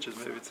up for riches,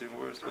 maybe it's even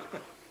worse.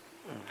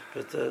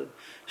 But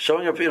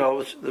showing up,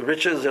 the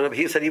riches.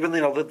 He said even the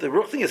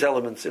ruchnius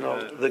elements.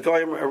 The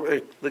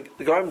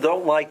goyim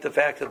don't like the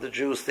fact that the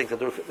Jews think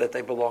that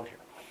they belong here.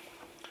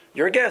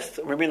 You're a guest.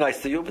 We're be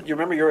nice to you, but you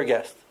remember you're a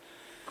guest.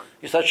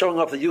 You start showing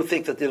up that you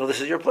think that this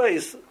is your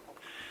place.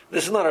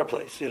 This is not our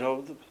place. There's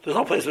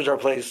no place which is our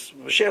place.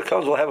 Mashiach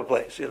comes, we'll have a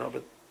place.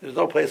 But there's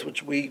no place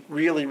which we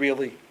really,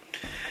 really.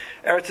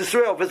 Eretz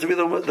Yisrael, vis-a-vis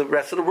the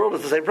rest of the world,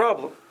 is the same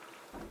problem.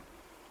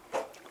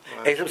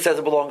 Asim says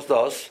it belongs to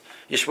us.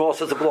 Yishmael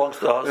says it belongs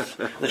to us.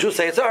 The Jews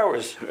say it's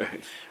ours,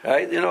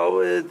 right?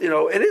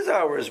 It is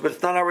ours, but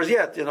it's not ours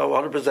yet.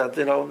 100%.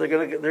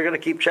 They're gonna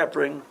keep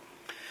chappering.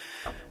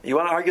 You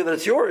want to argue that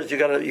it's yours, you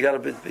got to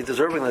be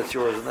deserving that it's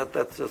yours, and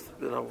that's just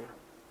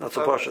not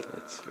so partial.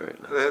 That's very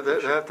nice.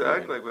 They have to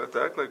act like we're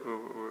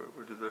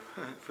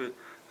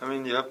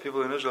deserving. You have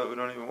people in Israel who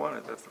don't even want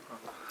it. That's the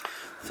problem.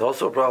 It's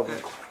also a problem.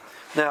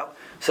 Now,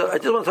 so I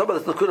just want to talk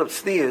about this Nakud of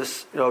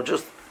Tznius.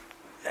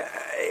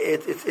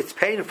 It's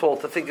painful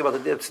to think about the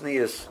Nakud of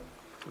Tznius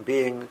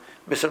being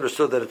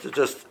misunderstood. That it's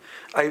just.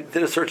 I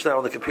did a search now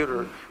on the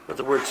computer with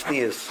the word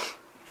Tznius,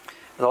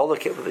 and all the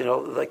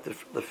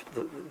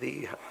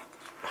the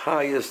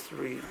highest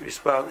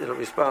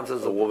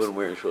responses. A woman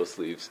wearing short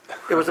sleeves.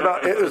 It was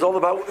all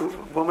about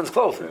women's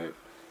clothing.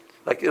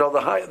 Right.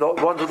 The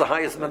ones with the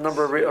highest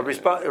number of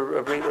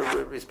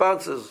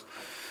responses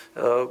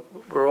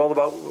were all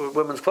about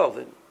women's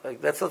clothing.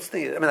 That's not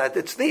sneeze.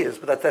 It's sneeze,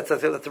 but that's a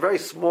very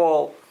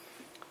small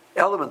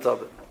element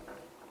of it.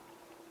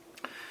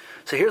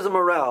 So here's a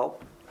morale.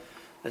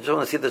 I just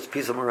want to see this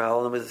piece of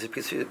morale, and then there's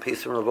a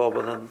piece from Rav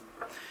and then.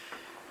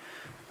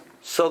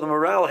 So the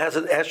morale has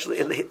a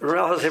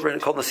sefer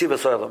called Nesiva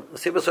Solam.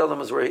 Nesiva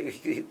Solam is where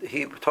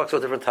he talks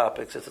about different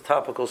topics. It's a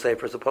topical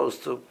sefer as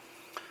opposed to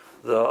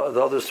the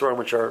other Surim,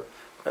 which are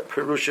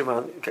perushim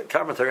on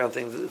commentary on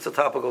things. It's a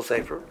topical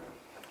sefer.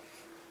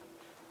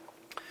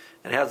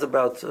 And it has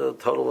about a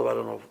total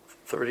of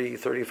 30,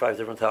 35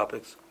 different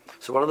topics.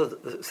 So one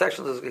of the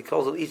sections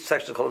each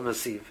section is called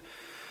Nesiv.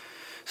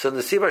 So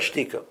Nesiv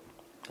Shtika.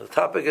 The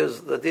topic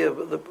is the idea of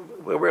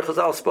where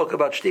Chazal spoke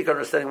about Shtika,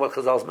 understanding what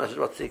Chazal's message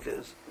about Shtika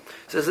is.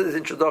 So this is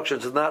introduction.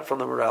 It's not from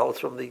the morale. It's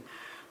from the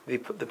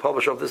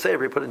publisher of the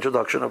Sefer. He put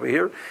introduction over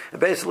here, and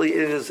basically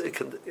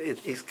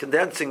he's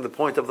condensing the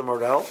point of the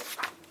morale.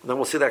 And then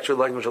we'll see the actual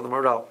language of the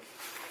morale.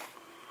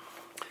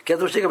 The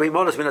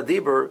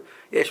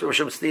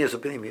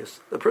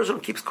person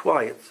who keeps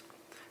quiet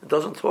and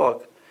doesn't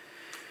talk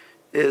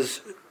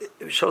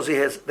shows he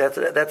has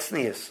that's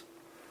sneeze.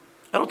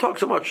 I don't talk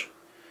so much.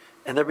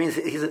 And that means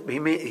he's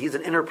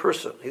an inner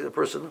person. He's a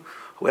person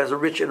who has a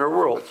rich inner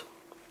world.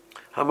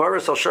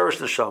 Hamaris al sharish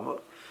neshama,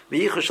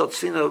 v'yichush al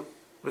tzina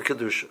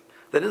v'kedusha.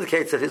 That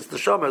indicates that his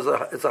neshama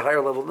is a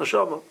higher level of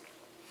neshama.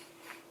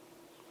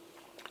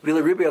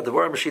 V'le ribi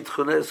adavar mashit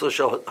chuneso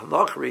shel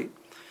hanachri,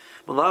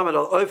 malamed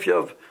al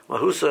oifyav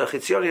mahusa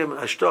chitziyonim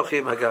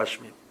hashtochim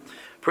hagashmim.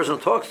 A person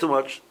who talks too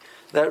much,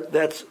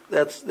 that's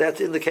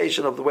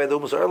indication of the way the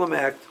Umas Ha'olam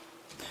act.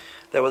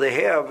 That what they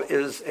have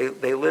is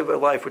they live a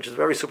life which is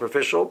very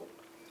superficial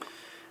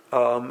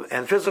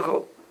and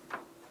physical.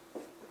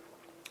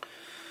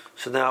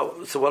 So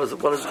what is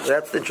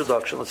that's the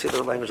introduction. Let's see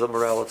the language of the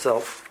morale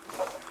itself.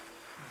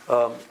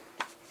 So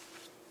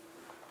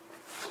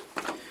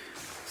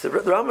the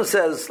Rambam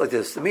says like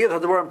this: the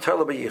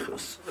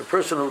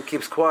person who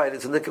keeps quiet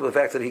is indicative of the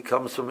fact that he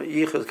comes from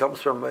yichus,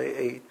 comes from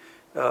a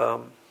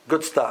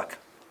good stock.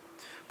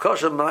 Where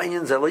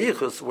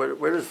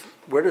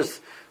does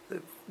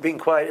being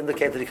quiet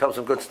indicate that he comes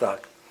from good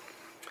stock?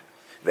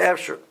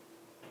 V'afshir.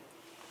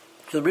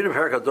 So the reading of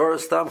Harakador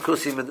Stam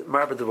Kusi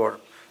Marba Devor.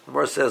 The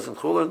Gemara says in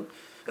Chulin,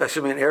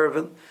 actually in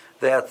Erevin,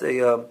 that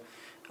a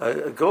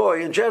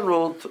goy in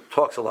general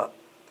talks a lot.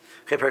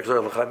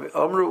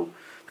 Amru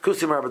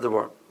Kusi Marba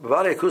Devor.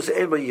 Bavare Kusi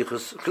Ein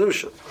Bayichus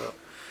Kedusha.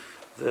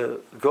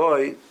 The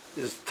goy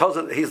tells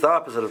it he's the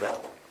opposite of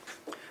that.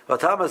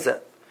 Vatama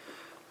said,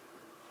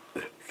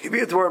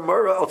 Kibiyat Devor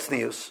Mara Al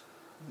Tznius.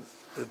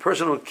 The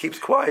person who keeps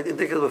quiet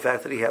indicates the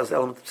fact that he has the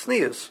element of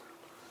sneeze.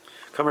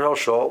 Kamer Hal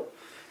Shaul,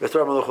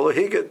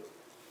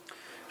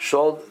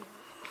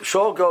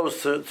 Shaul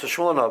goes to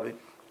Shmuel Navi.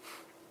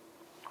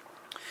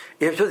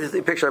 If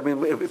you picture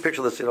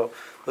this, the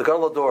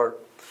Gadol Dor,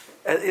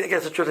 and I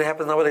guess it's true to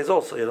happen nowadays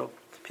also.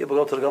 People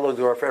go to the Gadol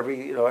Dor for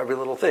every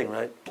little thing,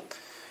 right?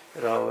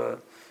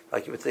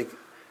 Like you would think,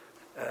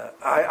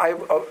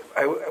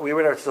 We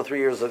were there until 3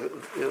 years ago,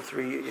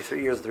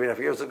 3.5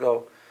 years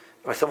ago.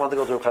 My son wanted to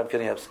go to Reb Chaim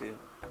Kanievsky.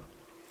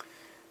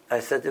 I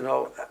said,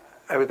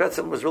 I regret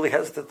someone was really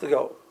hesitant to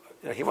go.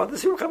 He wanted to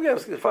see Reb Chaim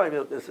Kanievsky. Fine,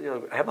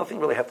 I have nothing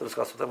really have to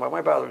discuss with him. Why am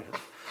I bothering him?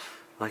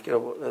 Like,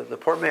 the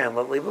poor man,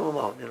 leave him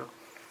alone,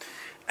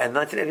 And in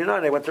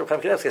 1989, I went to Reb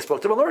Chaim Kanievsky. I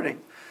spoke to him on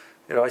learning.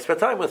 I spent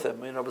time with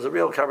him. It was a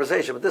real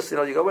conversation. But this,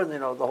 you go in, the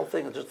whole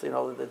thing is just, they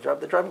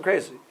drive him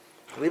crazy.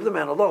 Leave the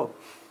man alone.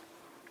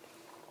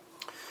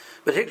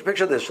 But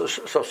picture this. So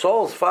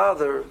Saul's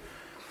father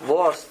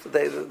lost.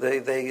 They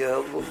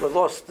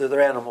lost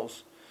their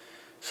animals.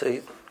 So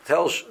he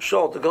tells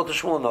Shaul to go to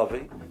Shmuel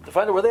Navi to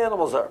find out where the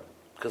animals are,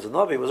 because the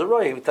Navi was a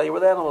roy. He would tell you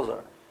where the animals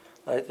are,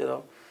 right?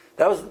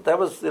 That was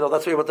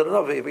that's why he went to the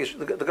Navi.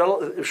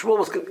 Shmuel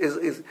was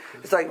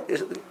it's like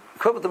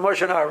equivalent to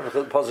Moshe and Aaron.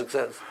 The pasuk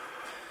says,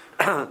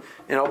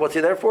 what's he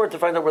there for? To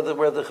find out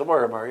where the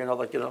Chemorim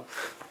are.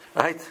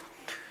 Right?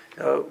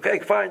 Okay,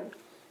 fine.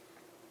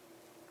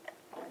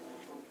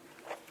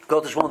 Go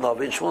to Shmuel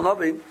Navi, and Shmuel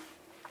Navi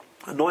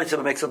anoints him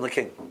and makes him the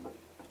king.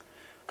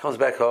 Comes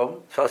back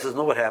home. So says,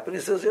 "No, what happened?"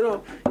 He says,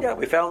 "Yeah,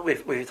 we told me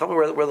where the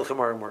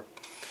Chemorim were."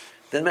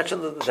 Didn't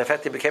mention the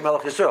fact he became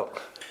Melech Yisrael.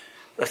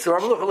 That's the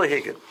Ramaluch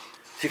Alehigid.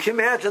 So you can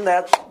imagine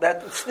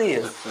that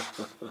sneeze,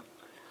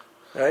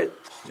 right?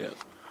 Yeah.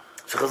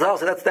 So Chazal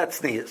said that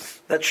sneeze.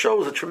 That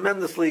shows a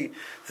tremendously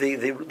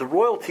the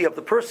royalty of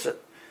the person,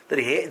 that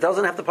he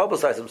doesn't have to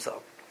publicize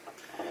himself.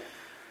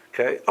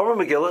 Okay. Amar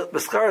Megillah,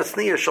 B'skar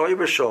sneeze Shoy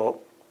B'Shol,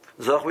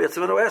 Zoch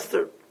V'Yetzimenu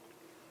Esther.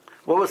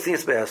 What was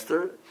sneeze by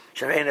Esther?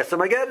 Shemein Esther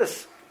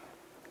Mageddis.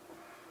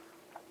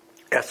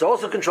 Esther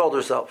also controlled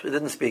herself. She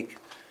didn't speak.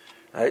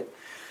 Right?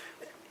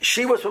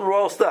 She was from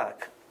royal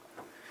stock.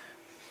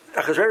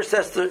 Achashverosh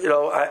says to,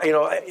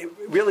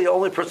 really the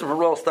only person from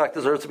royal stock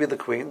deserves to be the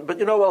queen, but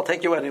I'll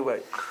take you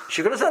anyway.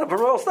 She could have said I'm from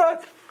royal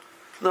stock.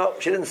 No,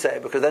 she didn't say,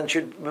 because then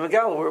she'd be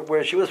Megal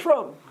where she was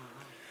from.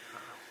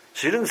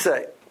 She didn't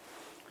say.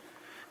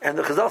 And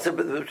the Chazal said,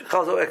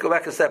 go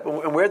back a step,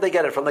 and where'd they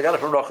get it from? They got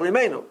it from Rachel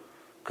Imenu,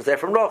 because they're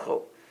from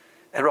Rachel.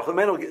 And Rachel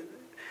Imenu,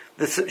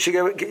 she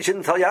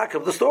didn't tell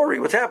Yaakov the story.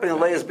 What's happening?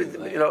 Leah's,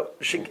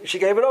 she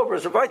gave it over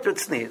as a right to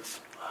sneeze.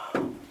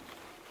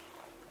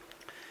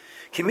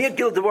 If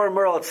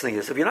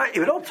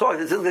you don't talk,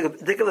 it's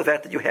indicative of the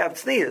fact that you have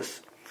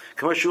sneeze.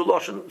 Commercial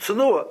lashon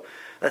sunua.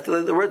 That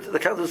the word, the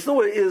count of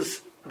sunua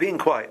is being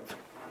quiet.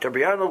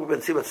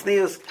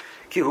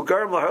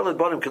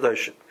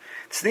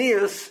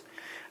 Sneeze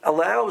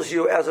allows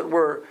you, as it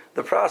were,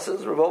 the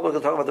process. Revolver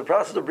talking about the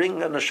process of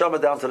bringing a neshama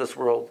down to this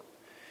world.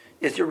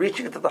 Is you're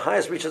reaching it to the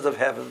highest reaches of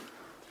heaven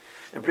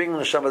and bringing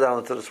the neshama down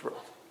into this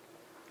world.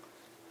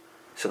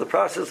 So the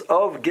process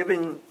of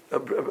giving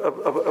of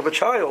a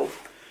child,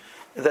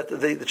 that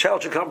the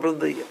child should come from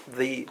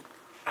the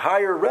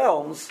higher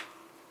realms,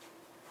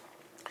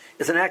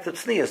 is an act of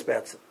tznius,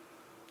 Batson.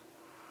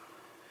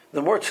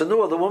 The more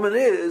tzenua the woman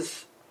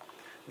is,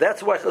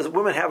 that's why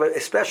women have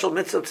a special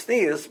mitzvah of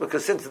tznius,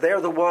 because since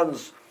they're the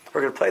ones who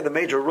are going to play the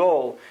major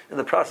role in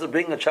the process of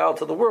bringing a child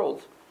to the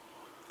world,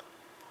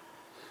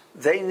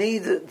 they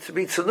need to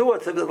be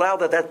tzenua to allow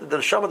that the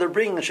neshama they're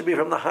bringing should be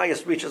from the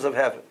highest reaches of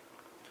heaven.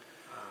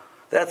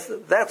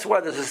 That's why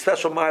there's a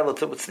special mila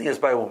to tznius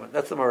by a woman.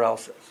 That's the morale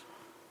says.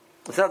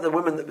 It's not that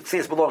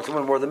tznius belongs to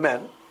women more than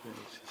men.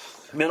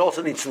 Men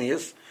also need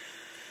tznius.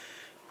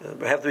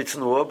 Have to be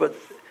tznius,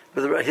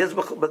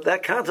 but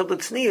that concept of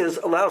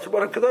tznius allows for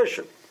one of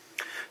kedoshim.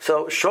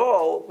 So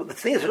Shaul, with the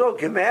tznius, you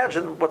can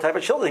imagine what type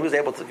of children he was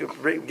able to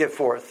give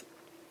forth.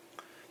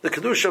 The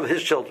kedusha of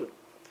his children.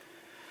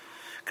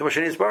 So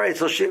Shiva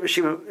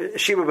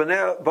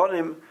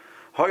Banim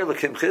Hoyle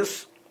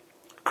Kimchis.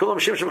 Kulam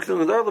Shimshim Kedu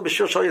Gedalim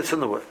B'Shil Shal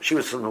Yitzunua. She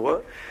was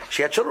Sunua.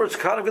 She had children. It's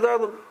kind of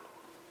Gedalim.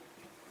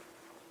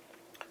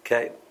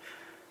 Okay.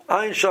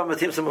 Ein Sham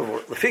Matim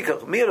Samavur.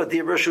 Lefikach Mira Di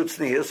Bershut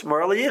Tznius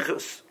Moral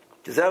Yichus.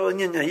 Kizau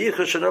Inyan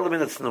Yichus Shanel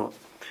Min Tznu.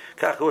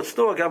 Kach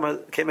Tznu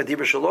came a Di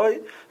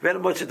Bershaloi. Ven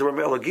Motzit the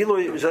Ramel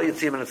Giloi Zal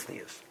Yitzim Min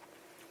Tznius.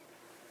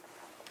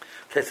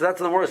 Okay, so that's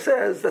what the word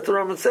says. That's what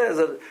the Rambam says,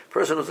 that a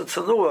person who's a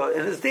tzanua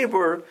in his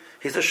dibur,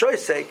 he's a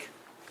shoysek.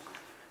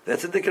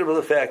 That's indicative of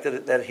the fact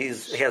that he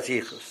has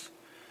yichus.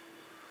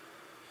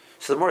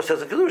 So the Mor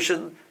says in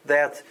Kedushin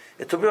that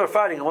if two people are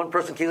fighting and one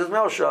person keeps his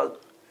mouth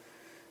shut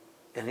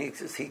and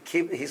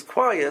he's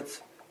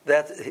quiet,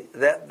 that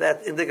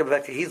indicative of the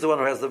fact that he's the one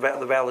who has the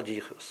valid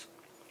yichus.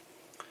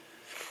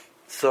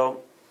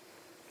 So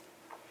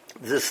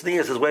this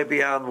sneeze is way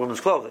beyond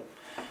women's clothing.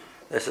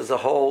 This is a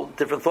whole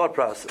different thought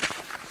process.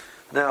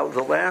 Now,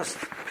 the last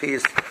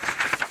piece,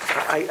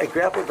 I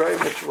grapple very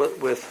much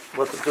with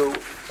what to do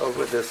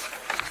with this.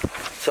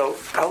 So,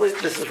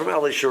 this is from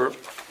Ali Shur.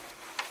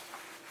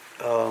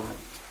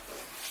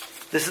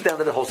 This is down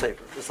to the whole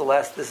sefer. This is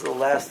the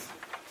last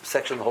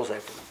section of the whole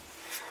sefer.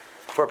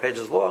 4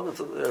 pages long. It's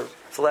the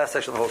last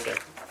section of the whole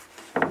sefer.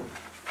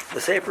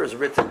 The sefer is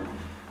written.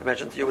 I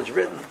mentioned to you, it's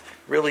written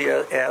really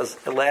as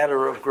a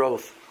ladder of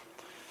growth.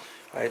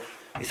 Right?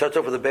 He starts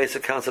off with the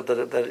basic concept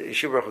that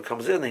Yeshiva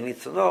comes in. He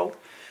needs to know.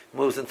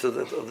 moves into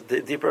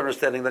the deeper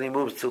understanding, then he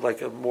moves to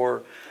like a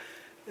more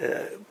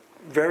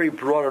very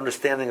broad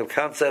understanding of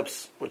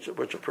concepts, which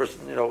a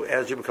person,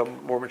 as you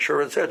become more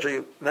mature,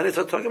 etc. Then he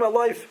starts talking about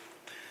life.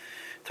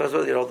 Talks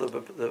about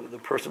the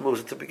person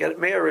moves into get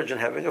marriage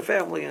and having a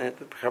family and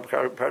become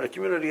part of the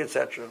community,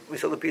 etc. We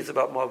saw the piece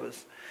about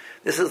Mavis.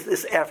 This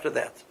is after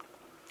that.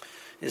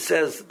 He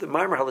says the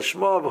Maimer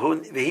Halishma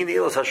v'hini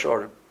ilos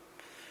hashorim,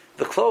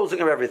 the closing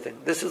of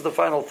everything. This is the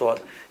final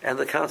thought, and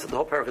the concept. The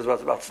whole paragraph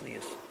is about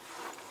tznius.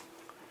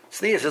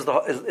 Tznius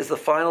is the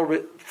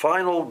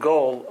final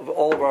goal of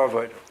all of our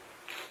avodah.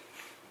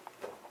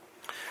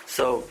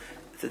 So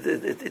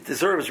it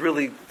deserves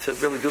really to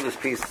really do this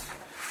piece,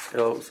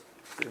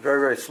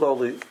 very, very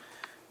slowly,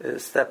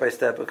 step by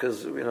step,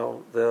 because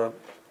So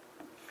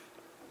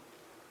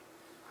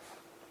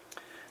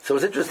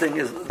what's interesting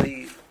is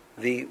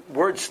the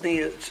word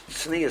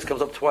tznius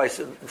comes up twice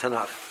in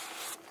Tanakh.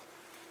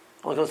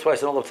 Only comes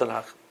twice in all of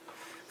Tanakh.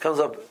 Comes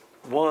up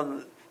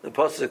one, the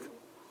pasuk.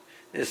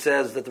 It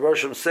says that the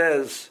Rosh Hashanah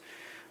says,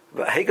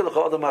 "V'heikel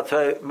l'cha adam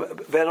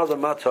ben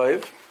adam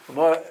matoiv,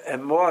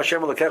 and more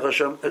Hashem l'kecha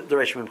Hashem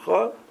deresh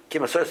mimcha, ki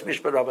masos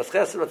mishpat rabas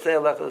chesed v'tzei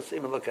alechas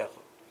im l'kecha."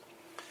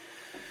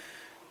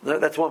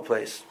 That's one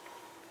place.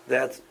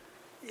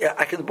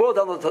 I can boil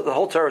down the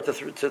whole Torah to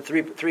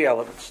three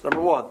elements.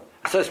 Number one,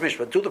 masos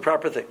mishpat, do the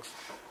proper things,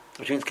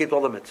 which means keep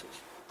all the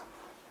mitzvahs.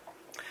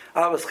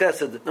 Avas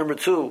chesed. Number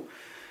two,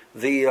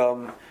 the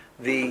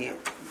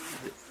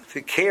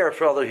care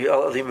for other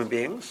human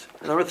beings.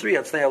 And number three,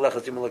 that's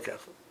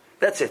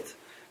it.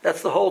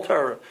 That's the whole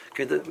Torah.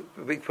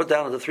 We put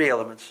down into three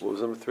elements. What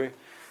was number three?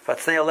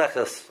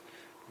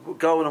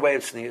 Go in the way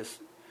of tznius.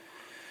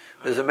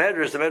 There's a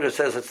medrash. The medrash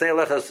says that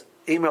tznius lechas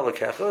im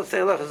lekecha. The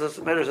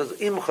medrash says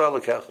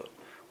imcha lekecha.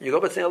 When you go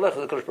by tznius lechas,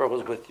 the Kodesh Baruch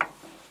Hu is with you.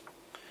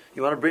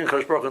 You want to bring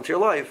Kodesh Baruch Hu into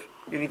your life,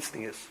 you need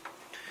tznius.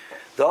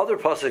 The other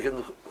pasuk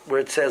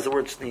where it says the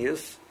word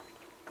tznius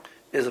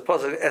is a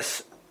pasuk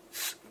es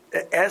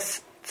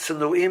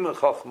tznuim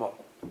chachma.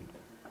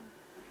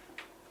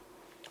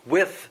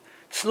 With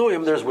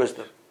tznuim, there's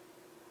wisdom.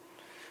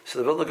 So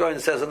the Vilna Gaon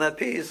says in that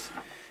piece,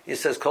 he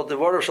says, "Called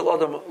devorer shel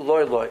adam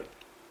loy loy."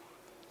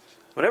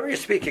 Whenever you're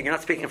speaking, you're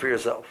not speaking for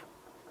yourself,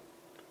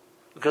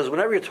 because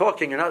whenever you're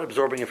talking, you're not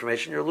absorbing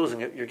information; you're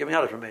losing it. You're giving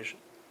out information.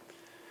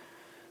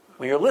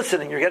 When you're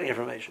listening, you're getting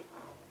information.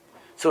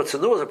 So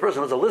tznu is a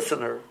person who's a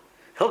listener;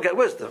 he'll get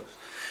wisdom.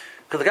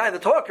 Because the guy, the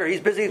talker, he's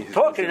busy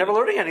talking, never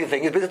learning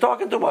anything. He's busy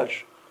talking too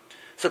much.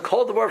 So,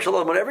 kol devar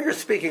shalom, whenever you're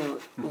speaking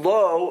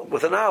low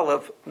with an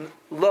aleph,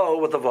 low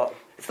with a vav,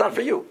 it's not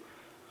for you.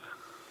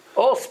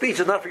 All speech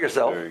is not for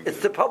yourself.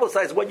 It's to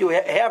publicize what you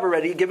have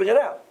already, giving it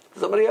out to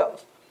somebody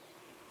else.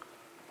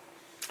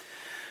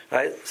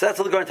 Right? So that's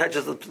what the going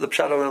touches the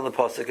pshat on the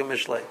pasuk and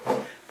Mishlei.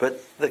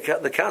 But the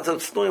concept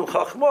of snuim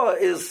chachma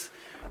is.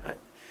 Right?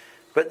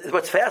 But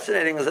what's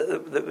fascinating is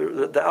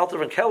that the Alter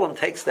von Kelm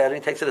takes that and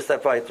he takes it a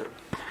step further.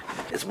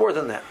 It's more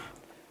than that.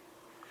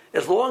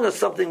 As long as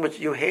something which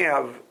you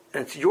have,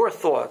 and it's your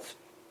thoughts,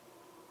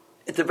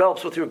 it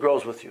develops with you, it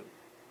grows with you.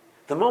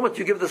 The moment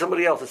you give it to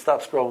somebody else, it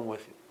stops growing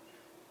with you.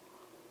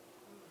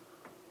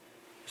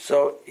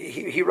 So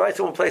he writes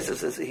in one place,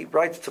 he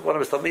writes to one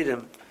of his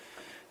Talmidim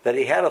that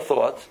he had a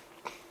thought,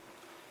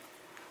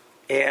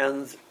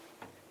 and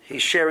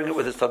he's sharing it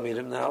with his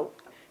Talmidim now.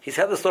 He's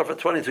had this thought for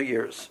 22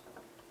 years.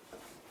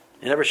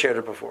 He never shared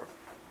it before.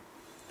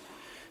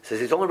 He says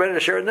he's only ready to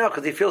share it now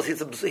because he feels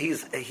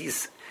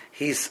he's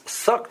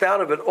sucked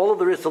out of it all of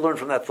there is to learn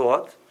from that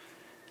thought,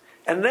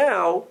 and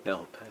now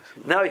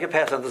he can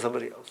pass on to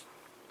somebody else.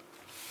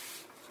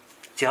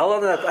 He held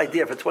on to that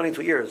idea for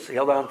 22 years. He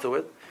held on to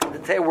it.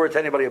 Didn't say a word to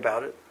anybody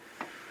about it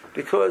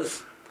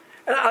because,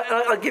 and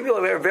I'll give you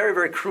a very,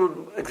 very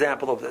crude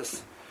example of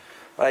this,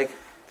 a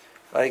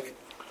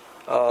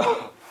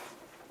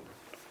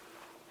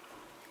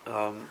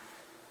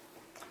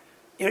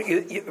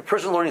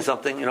person learning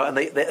something, and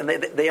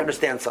they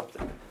understand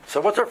something.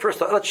 So what's our first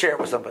thought? Let's share it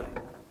with somebody,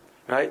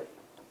 right?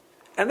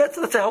 And that's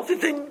a healthy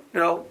thing.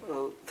 I'll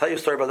tell you a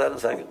story about that in a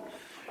second,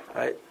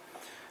 right?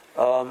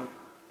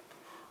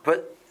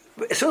 But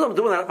as soon as I'm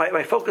doing that,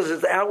 my focus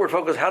is the outward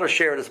focus, how to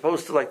share it, as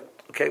opposed to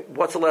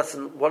what's the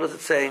lesson? What is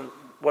it saying?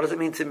 What does it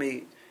mean to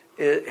me?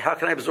 How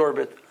can I absorb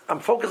it? I'm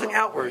focusing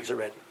outwards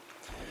already.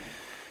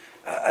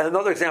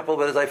 Another example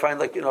of it is I find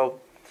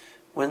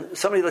when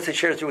somebody, let's say,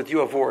 shares with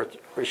you a vort,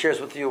 or shares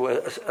with you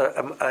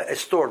a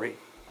story.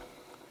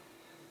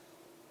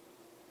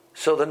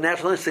 So the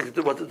natural instinct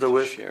what to do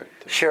is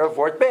share a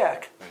vort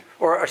back,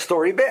 or a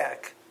story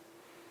back.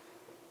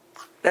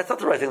 That's not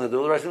the right thing to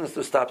do. The right thing is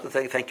to stop and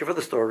say, thank you for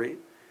the story,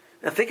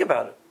 and think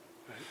about it.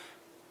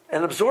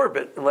 And absorb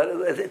it,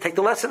 and take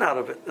the lesson out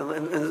of it,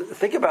 and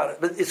think about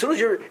it. But as soon as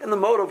you're in the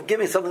mode of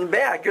giving something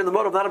back, you're in the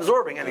mode of not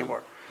absorbing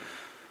anymore.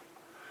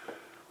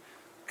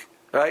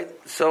 Right?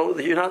 So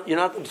you're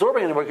not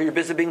absorbing anymore because you're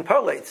busy being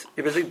polates.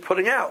 You're busy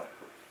putting out.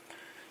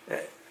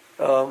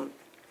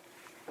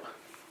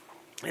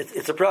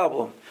 It's a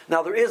problem.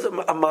 Now there is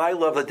a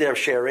mile of the day of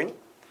sharing.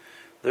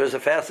 There's a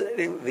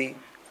fascinating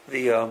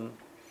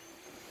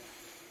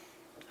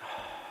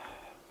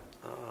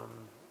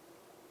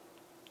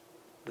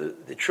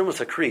the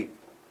Trumas Hakri.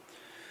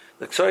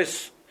 The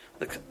Ktsois'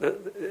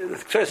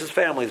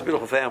 family is a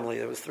beautiful family.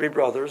 There was 3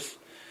 brothers.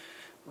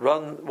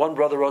 One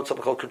brother wrote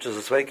something called Kuntres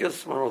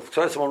Sveikas, one wrote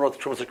Ktsois, and one wrote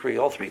the Trumas Hakri.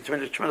 All 3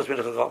 tremendous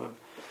Chachamim.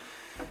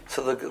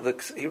 So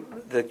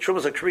the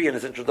Trumas Hakri in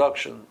his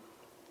introduction,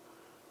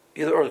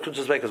 either or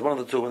Kuntres Sveikas, one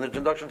of the two, in the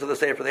introduction to the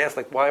Sefer, they asked,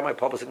 like, why am I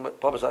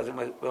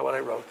publicizing what I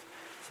wrote?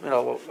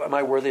 So, am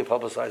I worthy of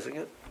publicizing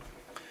it?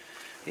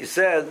 He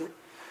said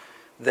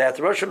that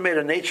the Rosh made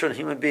a nature in a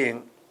human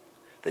being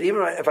that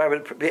even if I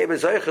would be able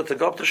to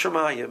go up to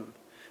Shemayim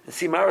and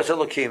see Maris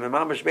Elokim and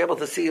Mamish, be able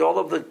to see all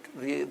of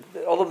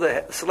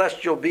the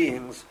celestial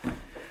beings,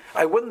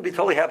 I wouldn't be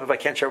totally happy if I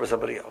can't share with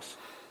somebody else.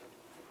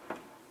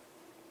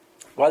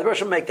 Why the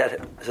Rosh make that?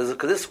 He says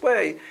because this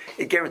way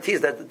it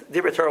guarantees that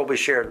the Torah will be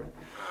shared,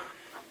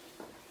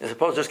 as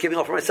opposed to just giving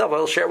all for myself.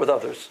 I'll share it with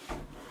others,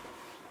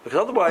 because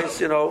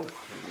otherwise,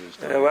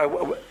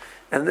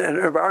 and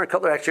Aaron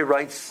Cutler actually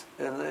writes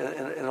in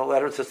a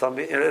letter to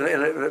somebody in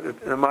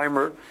a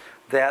mimer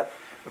that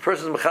a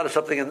person is mechad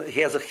something and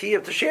he has a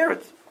chiyuv to share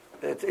it.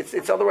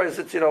 It's otherwise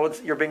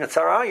you're being a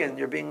tzarayan,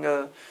 you're being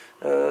a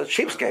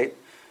cheapskate.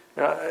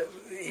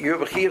 You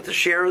have a chiyuv to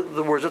share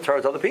the words of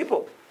Torah to other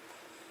people.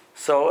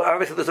 So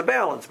obviously there's a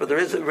balance, but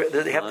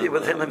they have to be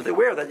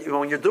aware that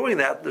when you're doing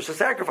that, there's a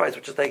sacrifice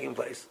which is taking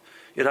place.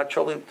 You're not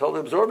totally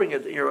absorbing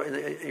it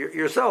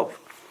yourself.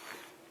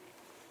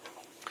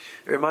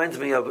 It reminds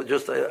me of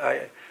just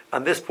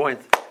on this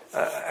point.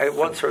 I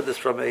once heard this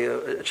from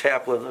a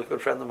chaplain, a good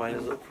friend of mine,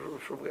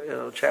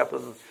 from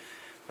chaplain.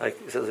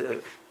 Like he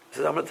says,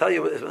 I'm going to tell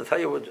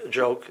you a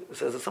joke. He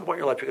says, at some point in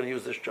your life, you're going to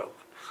use this joke.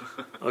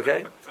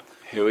 Okay.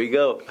 Here we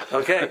go.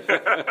 Okay.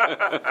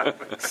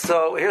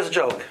 So here's a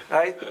joke.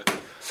 Right.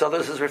 So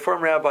there's this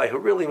Reform rabbi who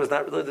really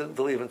didn't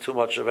believe in too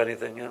much of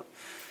anything. And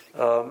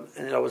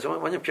it was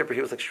when Yom Kippur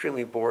he was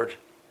extremely bored.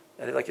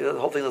 And the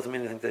whole thing doesn't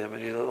mean anything to him.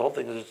 And the whole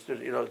thing is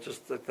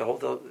just like the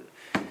whole.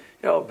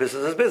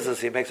 Business is business.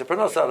 He makes a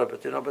pronos out of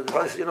it.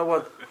 But you know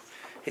what?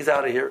 He's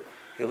out of here.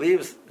 He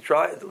leaves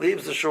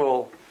the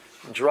shul,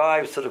 and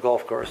drives to the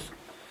golf course.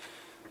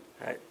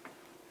 Right.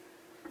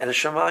 And the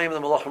Shemayim,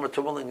 the Malachim are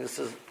tumulting. This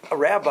is a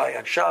rabbi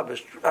on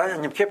Shabbos,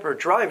 on Yom Kippur,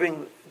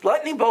 driving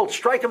lightning bolts,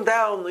 strike him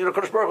down.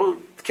 Kodesh Baruch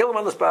Hu, kill him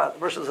on the spot. The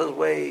person says,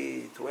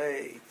 "Wait."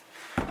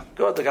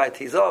 Good. The guy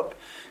tees up.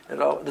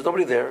 There's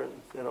nobody there.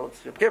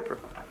 It's Yom Kippur.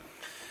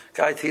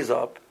 Guy tees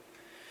up,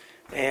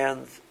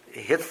 and he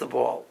hits the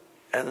ball.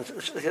 And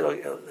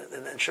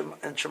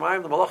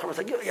Shemayim, the Malachim are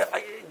saying,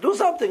 do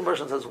something. The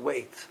person says,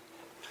 wait.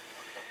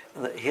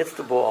 And he hits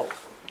the ball,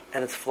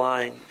 and it's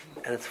flying,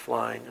 and it's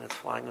flying, and it's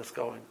flying, and it's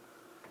going.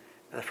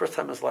 And the first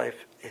time in his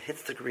life, it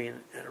hits the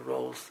green, and it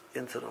rolls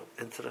into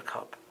the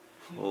cup.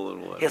 Hole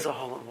in one. He has a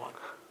hole in one.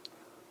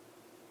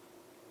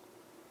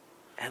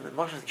 And the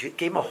Moshe says, you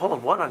gave him a hole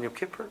in one on Yom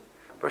Kippur?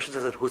 The person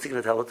says, who's he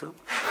going to tell it to?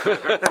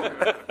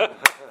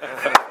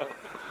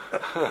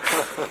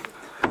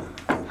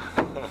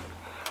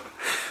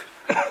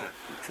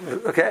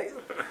 Okay,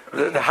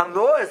 the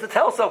hanor is to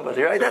tell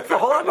somebody, right? That's the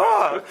whole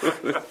hanor.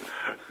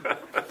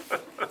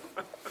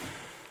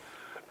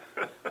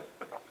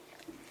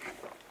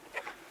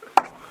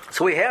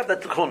 So we have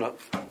that tikkuna,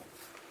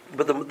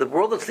 but the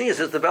world of sneeze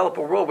is develop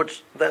a world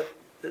which that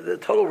the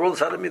total world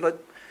inside of me, that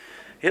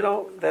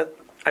that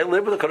I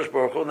live with the Kodesh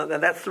Baruch Hu,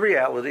 and that's the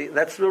reality.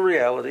 That's the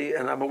reality,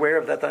 and I'm aware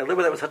of that. And I live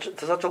with that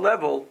to such a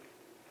level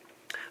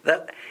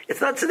that it's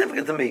not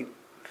significant to me.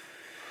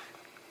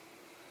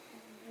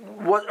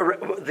 What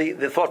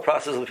the thought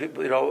process of the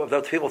people, of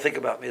what people think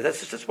about me.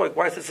 That's just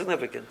why is it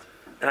significant?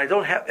 And I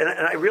don't have, and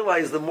I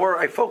realize the more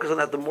I focus on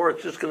that, the more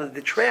it's just going to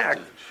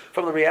detract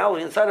from the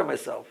reality inside of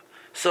myself.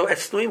 So, as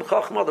Snuim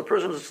Chachma, the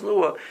person who's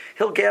Snua,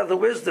 he'll gather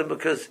wisdom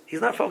because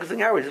he's not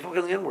focusing outwards; he's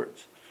focusing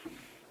inwards.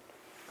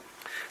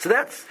 So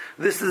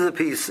this is a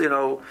piece,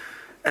 and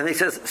he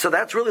says. So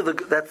that's really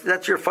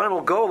that's your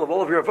final goal of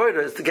all of your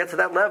avodah is to get to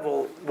that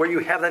level where you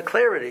have that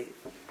clarity.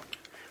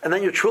 And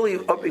then you're truly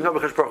opening up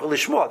Hakadosh Baruch Hu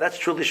lishma. That's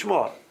truly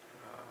lishma.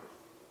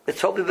 It's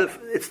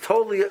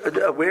totally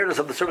awareness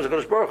of the service of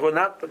Hakadosh Baruch Hu,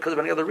 not because of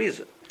any other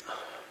reason.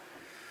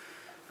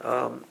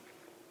 I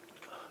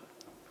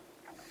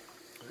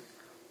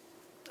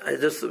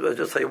just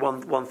say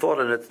one thought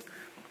in it.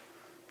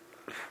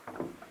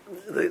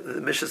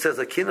 The Mishnah says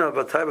Akina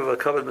b'tayba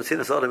v'kavod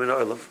mesinas adam in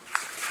olam.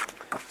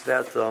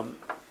 That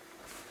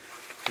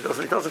he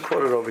doesn't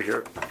quote it over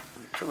here.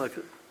 I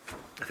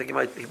think he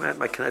might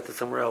connect it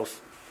somewhere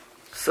else.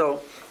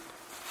 So,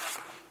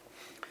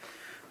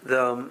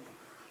 the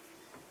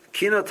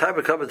Kina type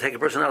of covenant take a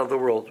person out of the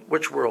world.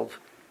 Which world?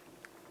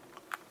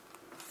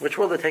 Which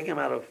world are they taking him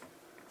out of?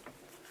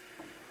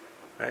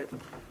 Right?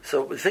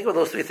 So, think about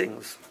those 3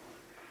 things.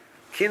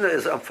 Kina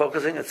is I'm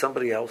focusing at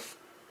somebody else.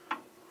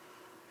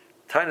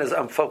 Taina is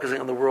I'm focusing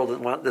on the world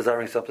and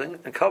desiring something.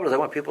 And Kavod is I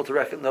want people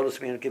to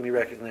notice me and give me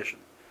recognition.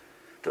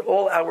 They're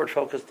all outward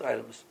focused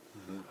items.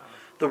 Mm-hmm.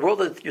 The world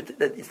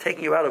that is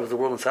taking you out of is the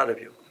world inside of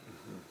you.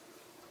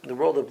 The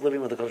world of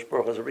living with the Kodesh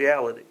Baruch Hu is a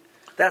reality.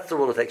 That's the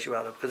world it takes you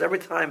out of. Because every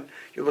time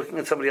you're looking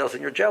at somebody else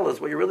and you're jealous,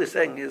 what you're really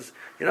saying is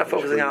you're not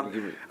focusing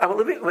on. I'm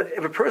living.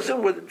 If a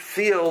person would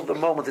feel the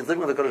moment he's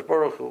living with the Kodesh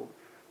Baruch Hu,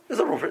 there's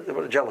no room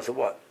for jealous of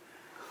what.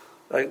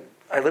 Like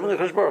I live in the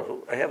Kodesh Baruch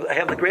Hu. I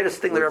have the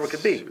greatest thing there ever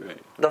could be.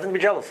 Nothing to be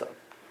jealous of.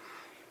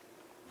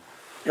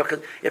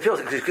 Because it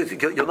feels because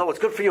you'll know what's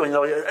good for you, and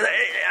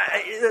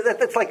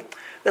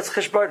that's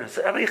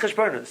cheshbonos. How many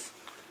cheshbonos?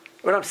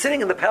 When I'm sitting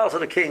in the palace of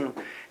the king,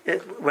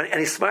 and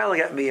he's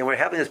smiling at me, and we're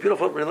having this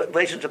beautiful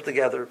relationship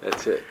together.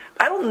 That's it.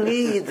 I don't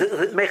need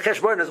to make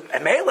cheshbonos.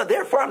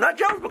 Therefore, I'm not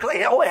jealous because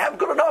I have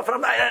good enough,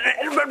 and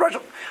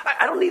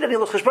I don't need any of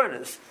those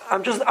cheshbonos.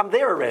 I'm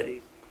there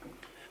already.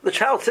 The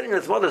child sitting in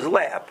its mother's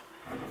lap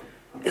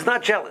is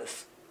not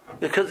jealous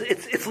because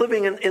it's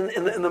living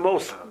in the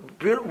most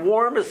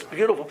warmest,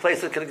 beautiful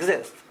place that can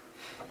exist.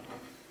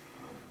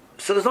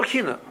 So there's no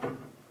kina.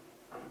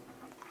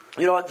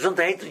 You know,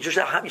 you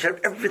should have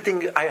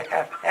everything. I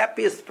have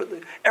happiest,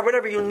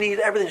 whatever you need,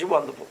 everything's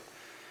wonderful.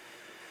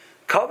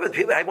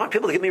 I want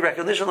people to give me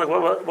recognition. Like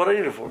what I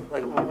need it for.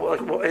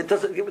 It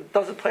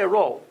doesn't play a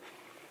role.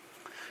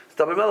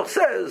 David Melech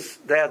says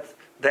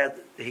that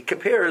he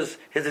compares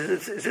his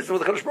existence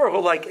with the Kadosh Baruch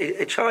Hu like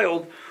a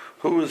child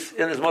who's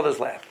in his mother's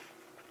lap.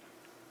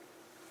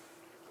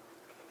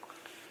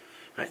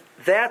 Right?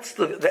 That's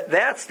the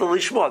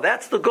lishma.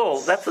 That's the goal.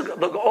 That's the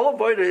goal of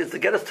Boida is to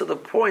get us to the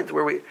point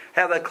where we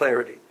have that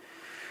clarity,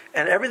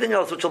 and everything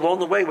else which along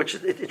the way, which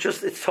they're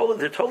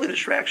totally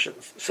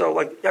distractions. So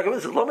like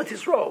Yaakov says, Lomet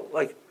Yisrael.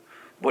 Like,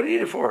 what do you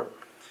need it for?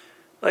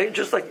 Like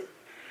just like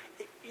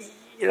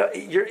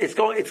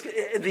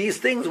these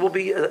things will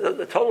be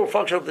a total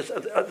function of this.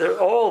 They're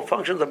all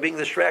functions of being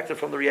distracted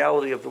from the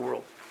reality of the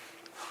world.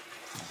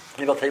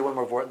 Maybe I'll tell you one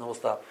more word and then we'll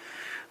stop.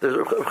 There's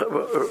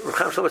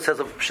Chaim Shlomo says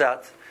of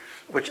Pshat,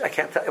 which I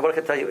can't tell. What I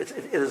can tell you, it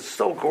is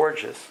so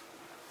gorgeous.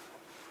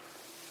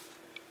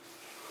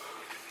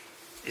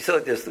 He said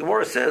like this: the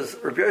Gemara says,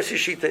 Rabbi Yossi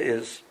Shita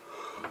is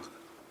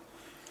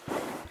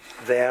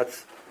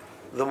that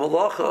the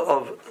malacha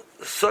of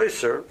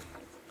Soiser,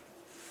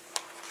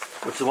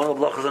 which is one of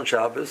the malachas on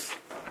Shabbos,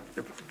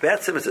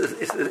 it's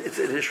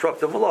a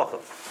destructive malacha.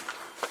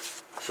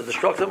 So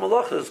destructive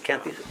malachas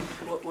can't be.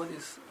 What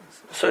is?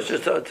 So it's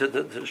just to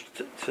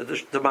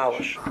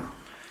demolish.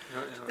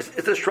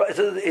 It's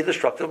a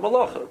destructive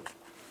malacha.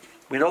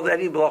 We know that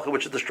any malacha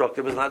which is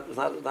destructive is not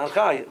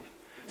chayiv.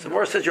 So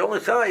Morah says you're only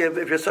chayiv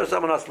if you're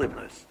someone else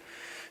libnos.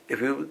 If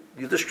you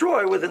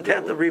destroy with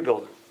intent of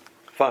rebuilding,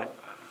 fine.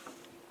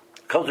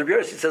 Comes to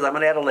Rabbi Yossi, says I'm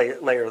going to add a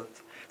layer.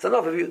 It's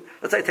enough if you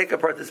let's say take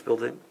apart this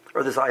building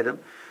or this item,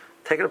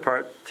 take it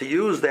apart to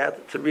use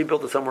that to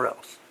rebuild it somewhere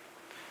else.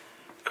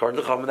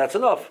 According to Chachamim, that's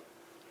enough.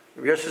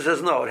 Rabbi Yossi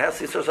says no. It has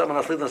to be someone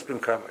else libnos b'im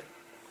kamei.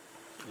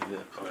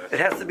 It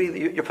has to be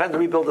you're planning to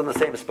rebuild in the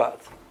same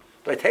spot.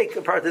 If I take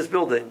apart this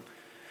building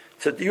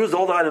to use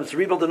all the items to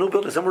rebuild a new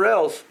building somewhere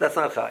else, that's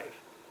not chayiv.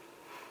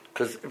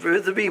 Because if it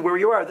is to be where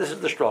you are, this is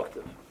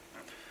destructive.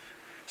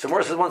 So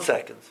Morah says 1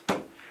 second.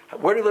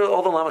 Where do you learn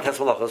all the Lamed Tes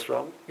Malachos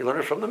from? You learn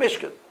it from the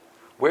Mishkan.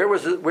 Where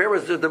was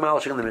the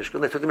demolishing of the Mishkan?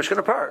 They took the Mishkan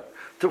apart.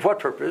 To what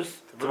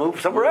purpose? To move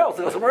somewhere else.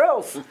 To go somewhere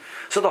else.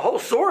 So the whole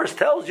source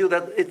tells you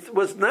that it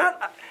was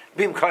not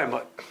Bim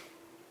Kaimot.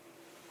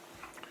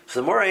 So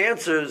the more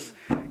answers,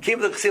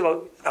 Kim the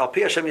Ksiva Al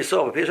Pi Hashem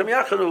Yisov, Al Pi Hashem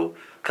Yachanu,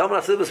 Kam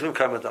Nasilvus Bim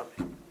Kaimot.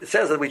 It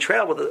says that we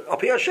travel with Al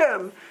Pi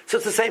Hashem, so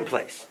it's the same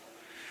place.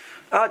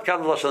 Ad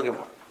Kam Lashon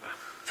Gemara.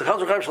 So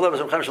comes Chaim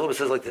Shalom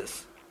says like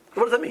this.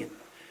 What does that mean?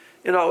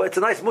 You know, it's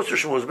a nice Musar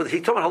Shmuz, but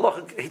he's talking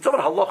about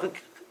halachic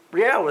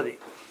reality.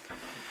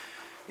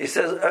 He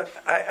says,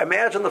 I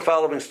imagine the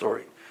following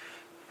story.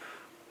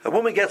 A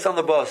woman gets on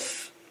the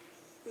bus,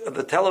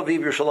 the Tel Aviv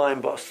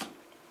Yerushalayim bus,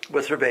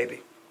 with her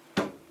baby.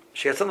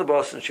 She gets on the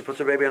bus and she puts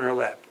her baby on her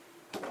lap.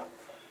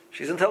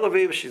 She's in Tel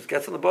Aviv, she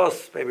gets on the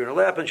bus, baby on her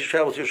lap, and she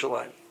travels to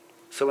Yerushalayim.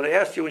 So when I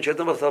asked you when she had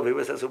the bus to Tel Aviv,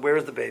 I said, where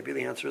is the baby?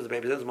 The answer is the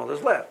baby is in his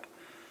mother's lap.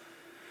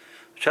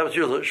 She travels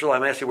to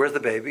Yerushalayim, I asked you, where's the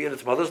baby? In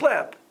its mother's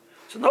lap.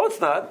 So no, it's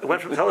not. It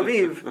went from Tel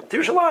Aviv to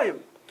Yerushalayim.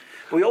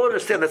 We all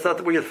understand that's not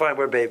where you find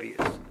where a baby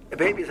is. A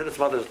baby is in its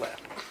mother's lap.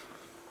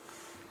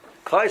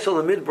 Klai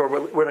Yisrael the Midbar,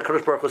 we're in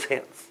HaKadosh Baruch Hu's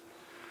hands.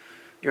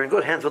 You're in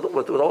good hands with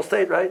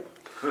Allstate, right?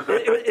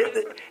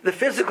 The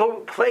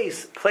physical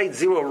place played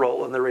zero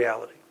role in the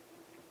reality.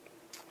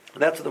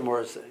 And that's what the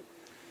Morah is saying.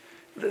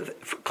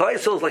 Klai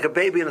Yisrael is like a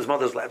baby in his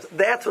mother's lap.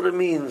 That's what it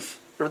means,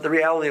 the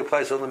reality of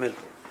Klai Yisrael in the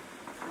Midbar.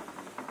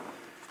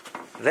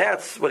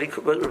 That's what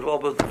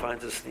Revolba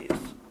defines as sneeze.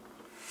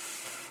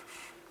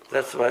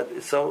 That's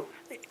what, so,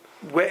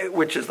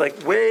 which is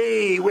like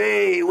way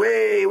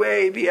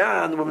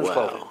beyond women's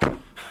clothing.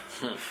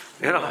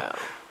 You know? Wow.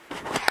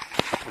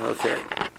 Okay.